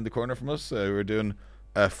Fruitique around the corner from us. We're doing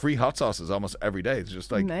free hot sauces almost every day. It's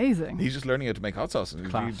just like Amazing. He's just learning how to make hot sauce, and you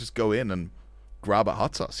Class. just go in and grab a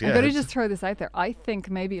hot sauce. Yeah, I'm going to it's- just throw this out there. I think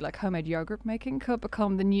maybe like homemade yogurt making could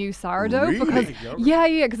become the new sourdough. Really?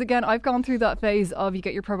 Because because again, I've gone through that phase of you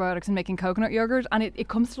get your probiotics and making coconut yogurt, and it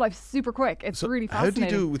comes to life super quick. It's So really how do you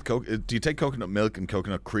fascinating. do with do you take coconut milk and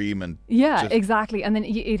coconut cream and Yeah, just- exactly. And then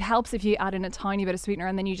it helps if you add in a tiny bit of sweetener,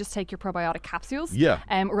 and then you just take your probiotic capsules. Yeah.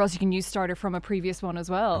 Or else you can use starter from a previous one as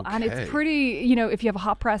well. And Okay. it's pretty, if you have a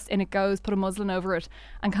hot press, in it goes, put a muslin over it,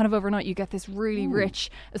 and kind of overnight you get this really rich,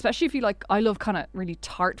 especially if you like, I love kind of really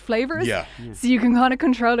tart flavors. Yeah. So you can kind of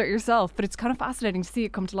control it yourself. But it's kind of fascinating to see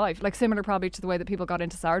it come to life. Like similar probably to the way that people got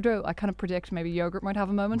into sourdough. I kind of predict maybe yogurt might have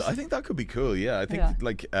a moment. I think that could be cool. Yeah, I think Yeah.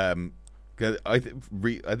 like I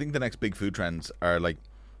think the next big food trends are like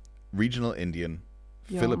regional Indian,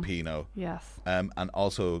 Yum. Filipino, Yes. and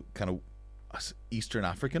also kind of Eastern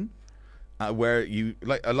African, where you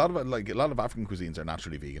like a lot of African cuisines are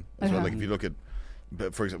naturally vegan as well. Uh-huh. Like if you look at,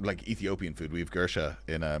 for example, like Ethiopian food, we have Gersha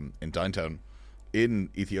in downtown. In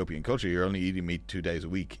Ethiopian culture, you're only eating meat 2 days a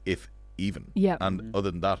week, if even. Yeah. And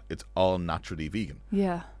other than that, it's all naturally vegan.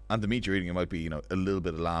 Yeah. And the meat you're eating, it might be, a little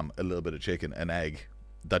bit of lamb, a little bit of chicken, an egg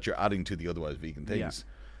that you're adding to the otherwise vegan things.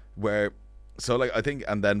 So like I think,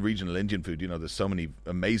 and then regional Indian food, there's so many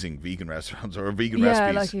amazing vegan restaurants or vegan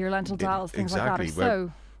recipes. Yeah, like your lentil dals, things like that are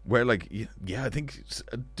so... Where like, I think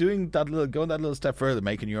going that little step further,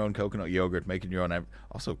 making your own coconut yogurt, making your own,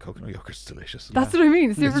 also coconut yogurt's delicious. That's what I mean.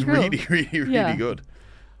 It's super It's cool. really, really, really Yeah. good.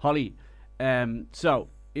 Holly, so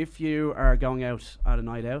if you are going out at a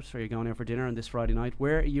night out, or you're going out for dinner on this Friday night,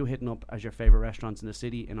 where are you hitting up as your favourite restaurants in the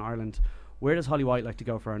city, in Ireland? Where does Holly White like to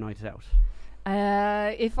go for a night out?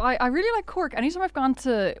 If I really like Cork. Anytime I've gone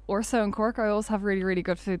to Orso in Cork, I always have really, really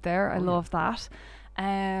good food there. I love that.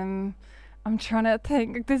 I'm trying to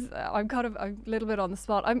think. I'm kind of a little bit on the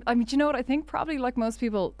spot. I mean, do you know what? I think probably like most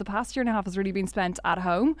people, the past year and a half has really been spent at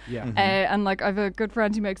home. Yeah. And like I have a good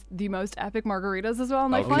friend who makes the most epic margaritas as well.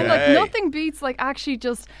 And I find like Okay. nothing beats like actually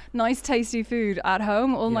just nice, tasty food at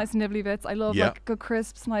home. All nice nibbly bits. I love Yeah. like good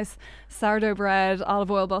crisps, nice sourdough bread, olive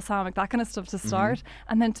oil, balsamic, that kind of stuff to start.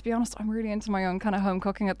 And then to be honest, I'm really into my own kind of home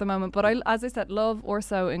cooking at the moment. But as I said, love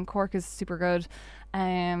Orso in Cork is super good.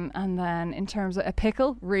 And then in terms of a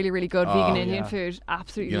pickle, really, really good vegan Indian yeah. food.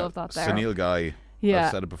 Absolutely love that there. Sunil Guy. Yeah,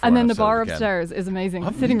 I've said it before, and then I've the said it bar again. upstairs is amazing.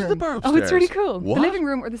 I've Sitting been to the room. bar Oh, it's really upstairs. cool. What? The living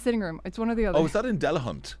room or the sitting room. It's one or the other. Oh, is that in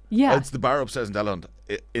Delahunt? Yeah. Oh, it's the bar upstairs in Delahunt.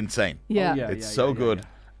 Insane. Yeah. Oh, yeah. It's so good.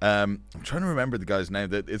 I'm trying to remember the guy's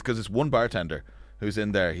name. It's because it's one bartender who's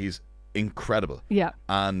in there. He's incredible. Yeah.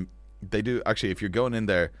 And they do actually, if you're going in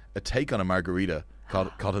there, a take on a margarita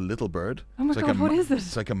called a Little Bird. Oh my It's like God, what is it?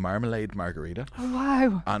 It's like a marmalade margarita. Oh,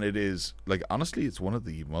 wow. And it is like, honestly, it's one of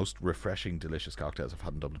the most refreshing, delicious cocktails I've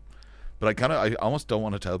had in Dublin. But I almost don't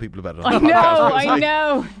want to tell people about it. I On the know, podcast. I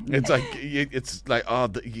know. It's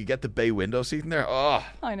like you get the bay window seat in there. Oh,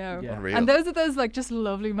 I know. Yeah. unreal. And those are those like just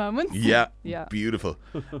lovely moments. Yeah, Yeah. beautiful.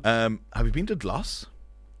 Have you been to Gloss?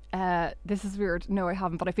 This is weird. No, I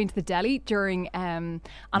haven't. But I've been to the deli during, and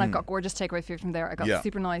I've got gorgeous takeaway food from there. I got Yeah.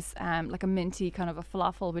 super nice, like a minty kind of a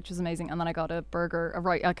falafel, which was amazing. And then I got a burger,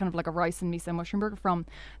 kind of like a rice and miso mushroom burger from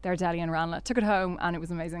their deli in Ranelagh. Took it home, and it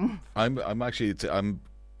was amazing. I'm actually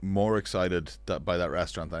more excited by that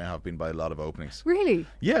restaurant than I have been by a lot of openings. Really?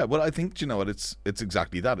 Yeah, well, I think, you know what, it's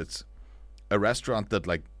exactly that. It's a restaurant that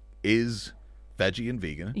like is veggie and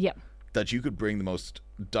vegan. Yeah. That you could bring the most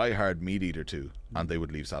diehard meat eater to, and they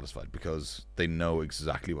would leave satisfied because they know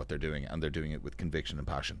exactly what they're doing, and they're doing it with conviction and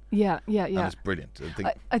passion. Yeah. And it's brilliant.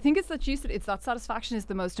 I think it's that it's that satisfaction is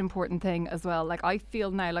the most important thing as well. Like I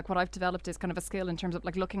feel now, like what I've developed is kind of a skill in terms of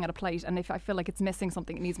like looking at a plate, and if I feel like it's missing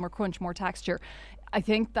something, it needs more crunch, more texture. I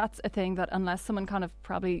think that's a thing that unless someone kind of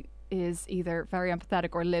probably is either very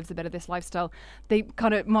empathetic or lives a bit of this lifestyle, they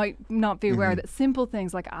kind of might not be aware that simple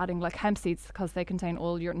things like adding like hemp seeds, because they contain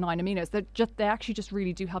all your 9 aminos, they actually just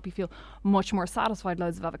really do help you feel much more satisfied.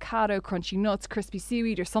 Loads of avocado, crunchy nuts, crispy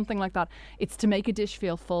seaweed or something like that. It's to make a dish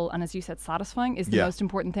feel full, and as you said, satisfying is the most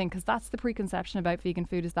important thing, because that's the preconception about vegan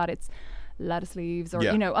food, is that it's lettuce leaves or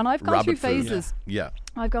and I've gone through phases.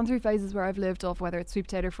 I've gone through phases where I've lived off whether it's sweet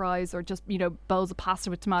potato fries or just bowls of pasta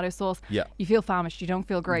with tomato sauce. You feel famished, you don't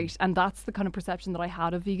feel great, and that's the kind of perception that I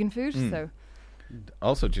had of vegan food. So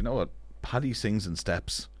also, do you know what, Paddy sings in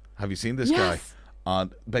steps? Have you seen this Yes. guy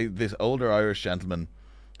this older Irish gentleman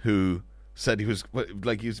who said he's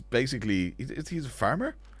a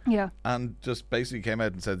farmer yeah, and just basically came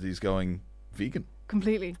out and said that he's going vegan.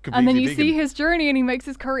 completely. And then you vegan. see his journey, and he makes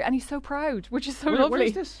his curry, and he's so proud, which is so lovely. Where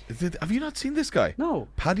is this? Have you not seen this guy? No.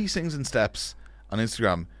 Paddy sings in steps on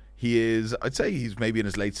Instagram. I'd say he's maybe in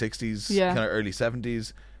his late 60s, Yeah. kind of early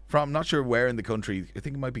 70s. From not sure where in the country. I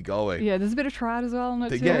think it might be Galway. Yeah, there's a bit of trad as well in it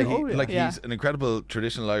too. He's an incredible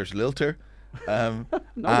traditional Irish lilter. No way.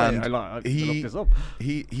 And I looked he this up.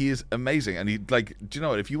 he is amazing, and do you know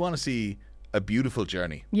what? If you want to see a beautiful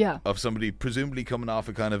journey, Yeah. of somebody presumably coming off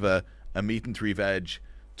a kind of a meat and 3 veg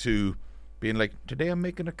to being like, today I'm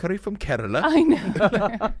making a curry from Kerala I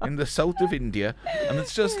know. in the south of India, and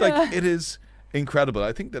it's just like, it is incredible.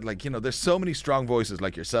 I think that there's so many strong voices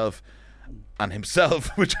like yourself and himself,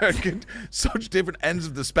 which are such different ends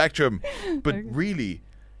of the spectrum, but really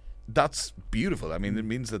that's beautiful. I mean, it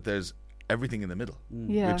means that there's everything in the middle,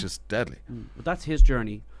 Yeah. which is deadly. But that's his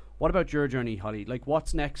journey. What about your journey, Holly? Like,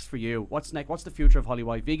 what's next for you? What's next? What's the future of Holly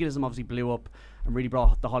White? Veganism obviously blew up and really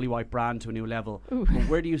brought the Holly White brand to a new level. But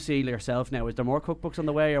where do you see yourself now? Is there more cookbooks on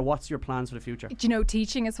the way, or what's your plans for the future? Do you know,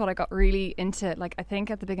 teaching is what I got really into. Like, I think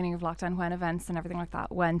at the beginning of lockdown, when events and everything like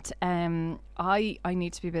that went, I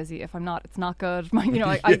need to be busy. If I'm not, it's not good.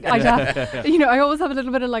 I always have a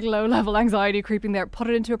little bit of like low level anxiety creeping there. Put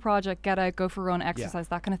it into a project, get out, go for a run, exercise,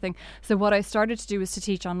 that kind of thing. So what I started to do was to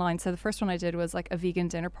teach online. So the first one I did was like a vegan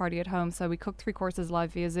dinner party at home. So we cooked 3 courses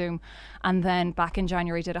live via Zoom, and then back in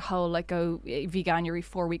January did a whole like Veganuary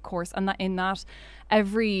 4-week course, and in that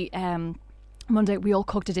every Monday we all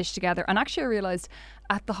cooked a dish together. And actually I realised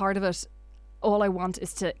at the heart of it, all I want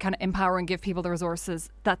is to kind of empower and give people the resources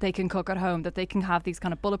that they can cook at home, that they can have these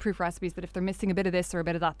kind of bulletproof recipes, that if they're missing a bit of this or a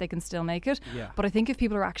bit of that, they can still make it. Yeah. But I think if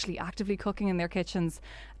people are actually actively cooking in their kitchens,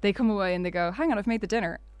 they come away and they go, hang on, I've made the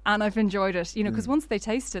dinner and I've enjoyed it, because once they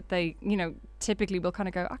taste it, they, typically will kind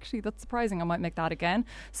of go, actually, that's surprising, I might make that again.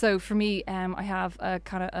 So for me, I have a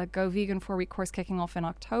kind of a Go Vegan 4-week course kicking off in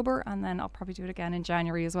October, and then I'll probably do it again in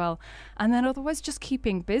January as well. And then otherwise just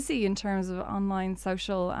keeping busy in terms of online,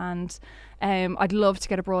 social, and I'd love to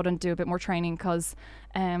get abroad and do a bit more training, because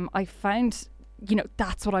I found,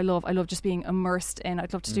 that's what I love. I love just being immersed in.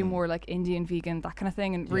 I'd love to do more like Indian vegan, that kind of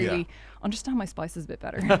thing, and really understand my spices a bit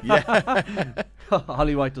better.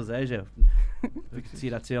 Holly White does Asia. We can see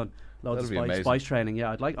that soon. Loads That'd be of spice training. Yeah,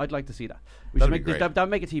 I'd like to see that. We That'd should be make great. that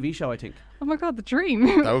make a TV show, I think. Oh my God, the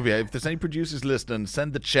dream. That would be, if there's any producers listening,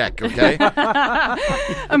 send the check, okay?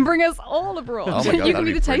 And bring us all abroad. Oh my God, You can that'd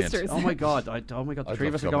be be the brilliant. tasters. Oh my God! The 3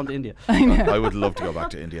 of us are going to India. I would love to go back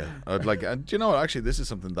to India. I'd like, and do you know what? Actually, this is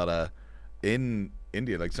something that in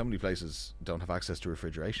India, like so many places don't have access to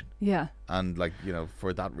refrigeration, Yeah. and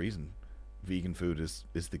for that reason, vegan food is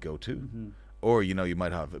the go-to. Or you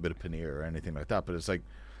might have a bit of paneer or anything like that, but it's like,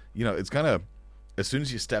 it's kind of, as soon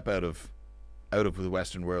as you step out of the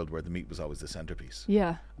Western world where the meat was always the centerpiece,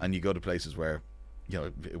 Yeah. and you go to places where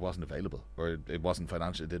it wasn't available, or it wasn't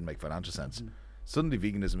financial, it didn't make financial sense. Suddenly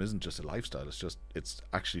veganism isn't just a lifestyle, it's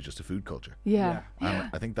actually just a food culture. Yeah. And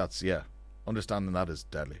I think that's understanding that is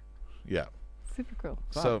deadly. Yeah. Super cool.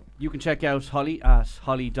 So You can check out Holly at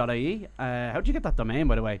holly.ie. How did you get that domain,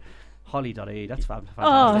 by the way? Holly.ie. That's fantastic.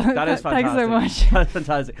 Oh, That is thanks so fantastic. much. That's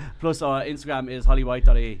fantastic. Plus, Instagram is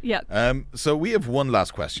hollywhite.ie. Yeah. So we have one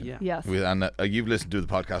last question. Yeah. Yes. And you've listened to the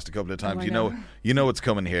podcast a couple of times. I You know. know what's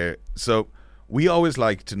coming here. So we always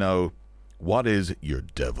like to know, what is your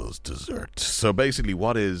devil's dessert? So basically,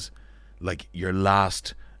 what is like your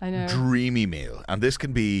last I know. dreamy meal? And this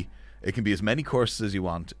can be, it can be as many courses as you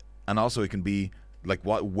want, and also it can be like,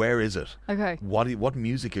 where is it? Okay. What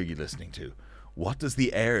music are you listening to? What does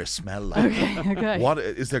the air smell like? Okay. What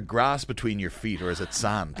is there grass between your feet, or is it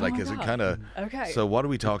sand? Like, my is it God. kind of? Okay. So what are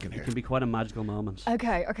we talking here? It can be quite a magical moment.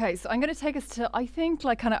 Okay. So I'm going to take us to, I think,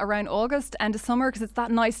 like kind of around August, end of summer, because it's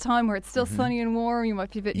that nice time where it's still sunny and warm. You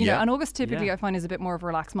might be a bit, you know, Yeah. and August typically Yeah. I find is a bit more of a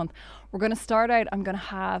relaxed month. We're going to start out, I'm going to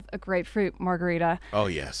have a grapefruit margarita. Oh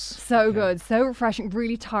yes. So good, so refreshing,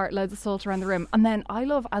 really tart, loads of salt around the rim. And then I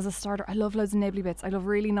love, as a starter, I love loads of nibbly bits. I love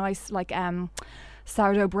really nice, like,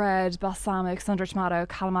 sourdough bread, balsamic, sun-dried tomato,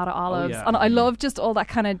 Kalamata olives. yeah. And I love just all that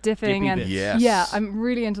kind of dipping. Dippy And bits. Yes. yeah, I'm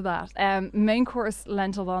really into that. Main course,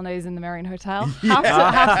 lentil bolognese in the Marion Hotel. Have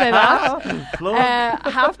to say that. Plug.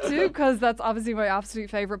 Have to, because that's obviously my absolute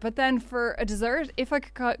favourite. But then for a dessert, if I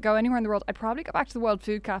could go anywhere in the world, I'd probably go back to the World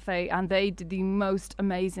Food Cafe, and they did the most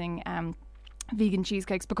amazing vegan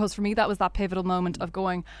cheesecakes, because for me that was that pivotal moment of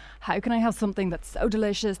going, how can I have something that's so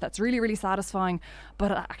delicious, that's really, really satisfying, but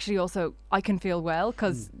actually also I can feel well,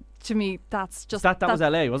 because to me that's just that was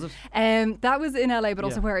LA, was it? that was in LA, but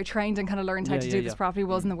also Yeah. where I trained and kind of learned how to do this yeah. properly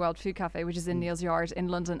was in the World Food Cafe, which is in Neal's Yard in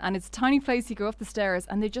London. And it's a tiny place, you go up the stairs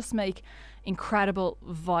and they just make incredible,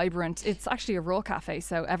 vibrant, it's actually a raw cafe,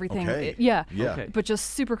 so everything, Okay. yeah. Okay. But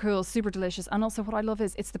just super cool, super delicious. And also what I love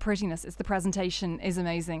is it's the prettiness, it's the presentation is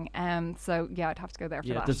amazing. So yeah, I'd have to go there for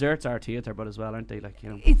Yeah, that. desserts are theatre, but as well, aren't they? Like, you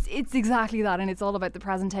know, It's exactly that, and it's all about the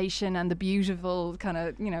presentation and the beautiful kind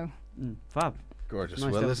of, you know. fab. Gorgeous. Nice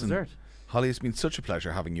Well, to have listen, dessert. Holly, it's been such a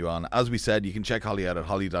pleasure having you on. As we said, you can check Holly out at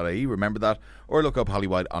holly.ie, remember that, or look up Holly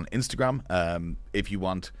White on Instagram. If you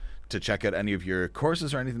want to check out any of your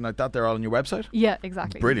courses or anything like that, they're all on your website. Yeah,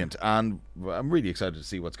 exactly. Brilliant. And I'm really excited to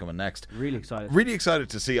see what's coming next. Really excited. Really excited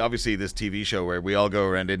to see, obviously, this TV show where we all go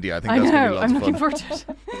around India. I think I that's going to know, be lots I'm of looking fun. forward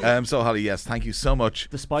to it. So, Holly, yes, thank you so much.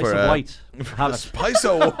 The spice for, of white. I The have it. spice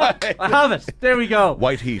of white. I have it. There we go.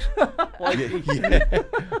 White heat. yeah.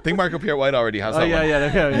 I think Mark up here White already has Oh that yeah, one. yeah,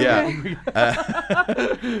 there we go.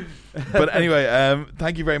 Yeah. But anyway,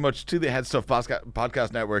 thank you very much to the Head Stuff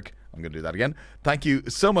Podcast Network. I'm going to do that again. Thank you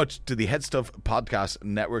so much to the Head Stuff Podcast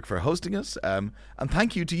Network for hosting us. And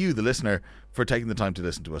thank you to you, the listener, for taking the time to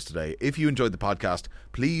listen to us today. If you enjoyed the podcast,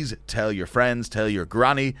 please tell your friends, tell your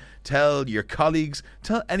granny, tell your colleagues,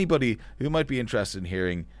 tell anybody who might be interested in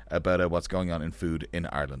hearing about what's going on in food in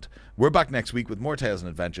Ireland. We're back next week with more tales and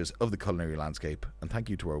adventures of the culinary landscape. And thank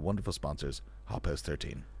you to our wonderful sponsors, Hop House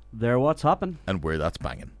 13. There, what's happened? And where that's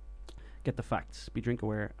banging. Get the facts. Be drink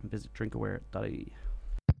aware and visit drinkaware.ie.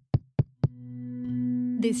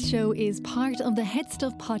 This show is part of the Head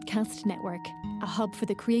Stuff Podcast Network, a hub for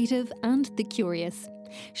the creative and the curious.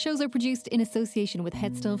 Shows are produced in association with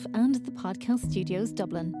Head Stuff and the Podcast Studios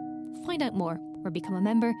Dublin. Find out more or become a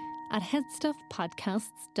member at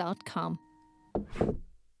headstuffpodcasts.com.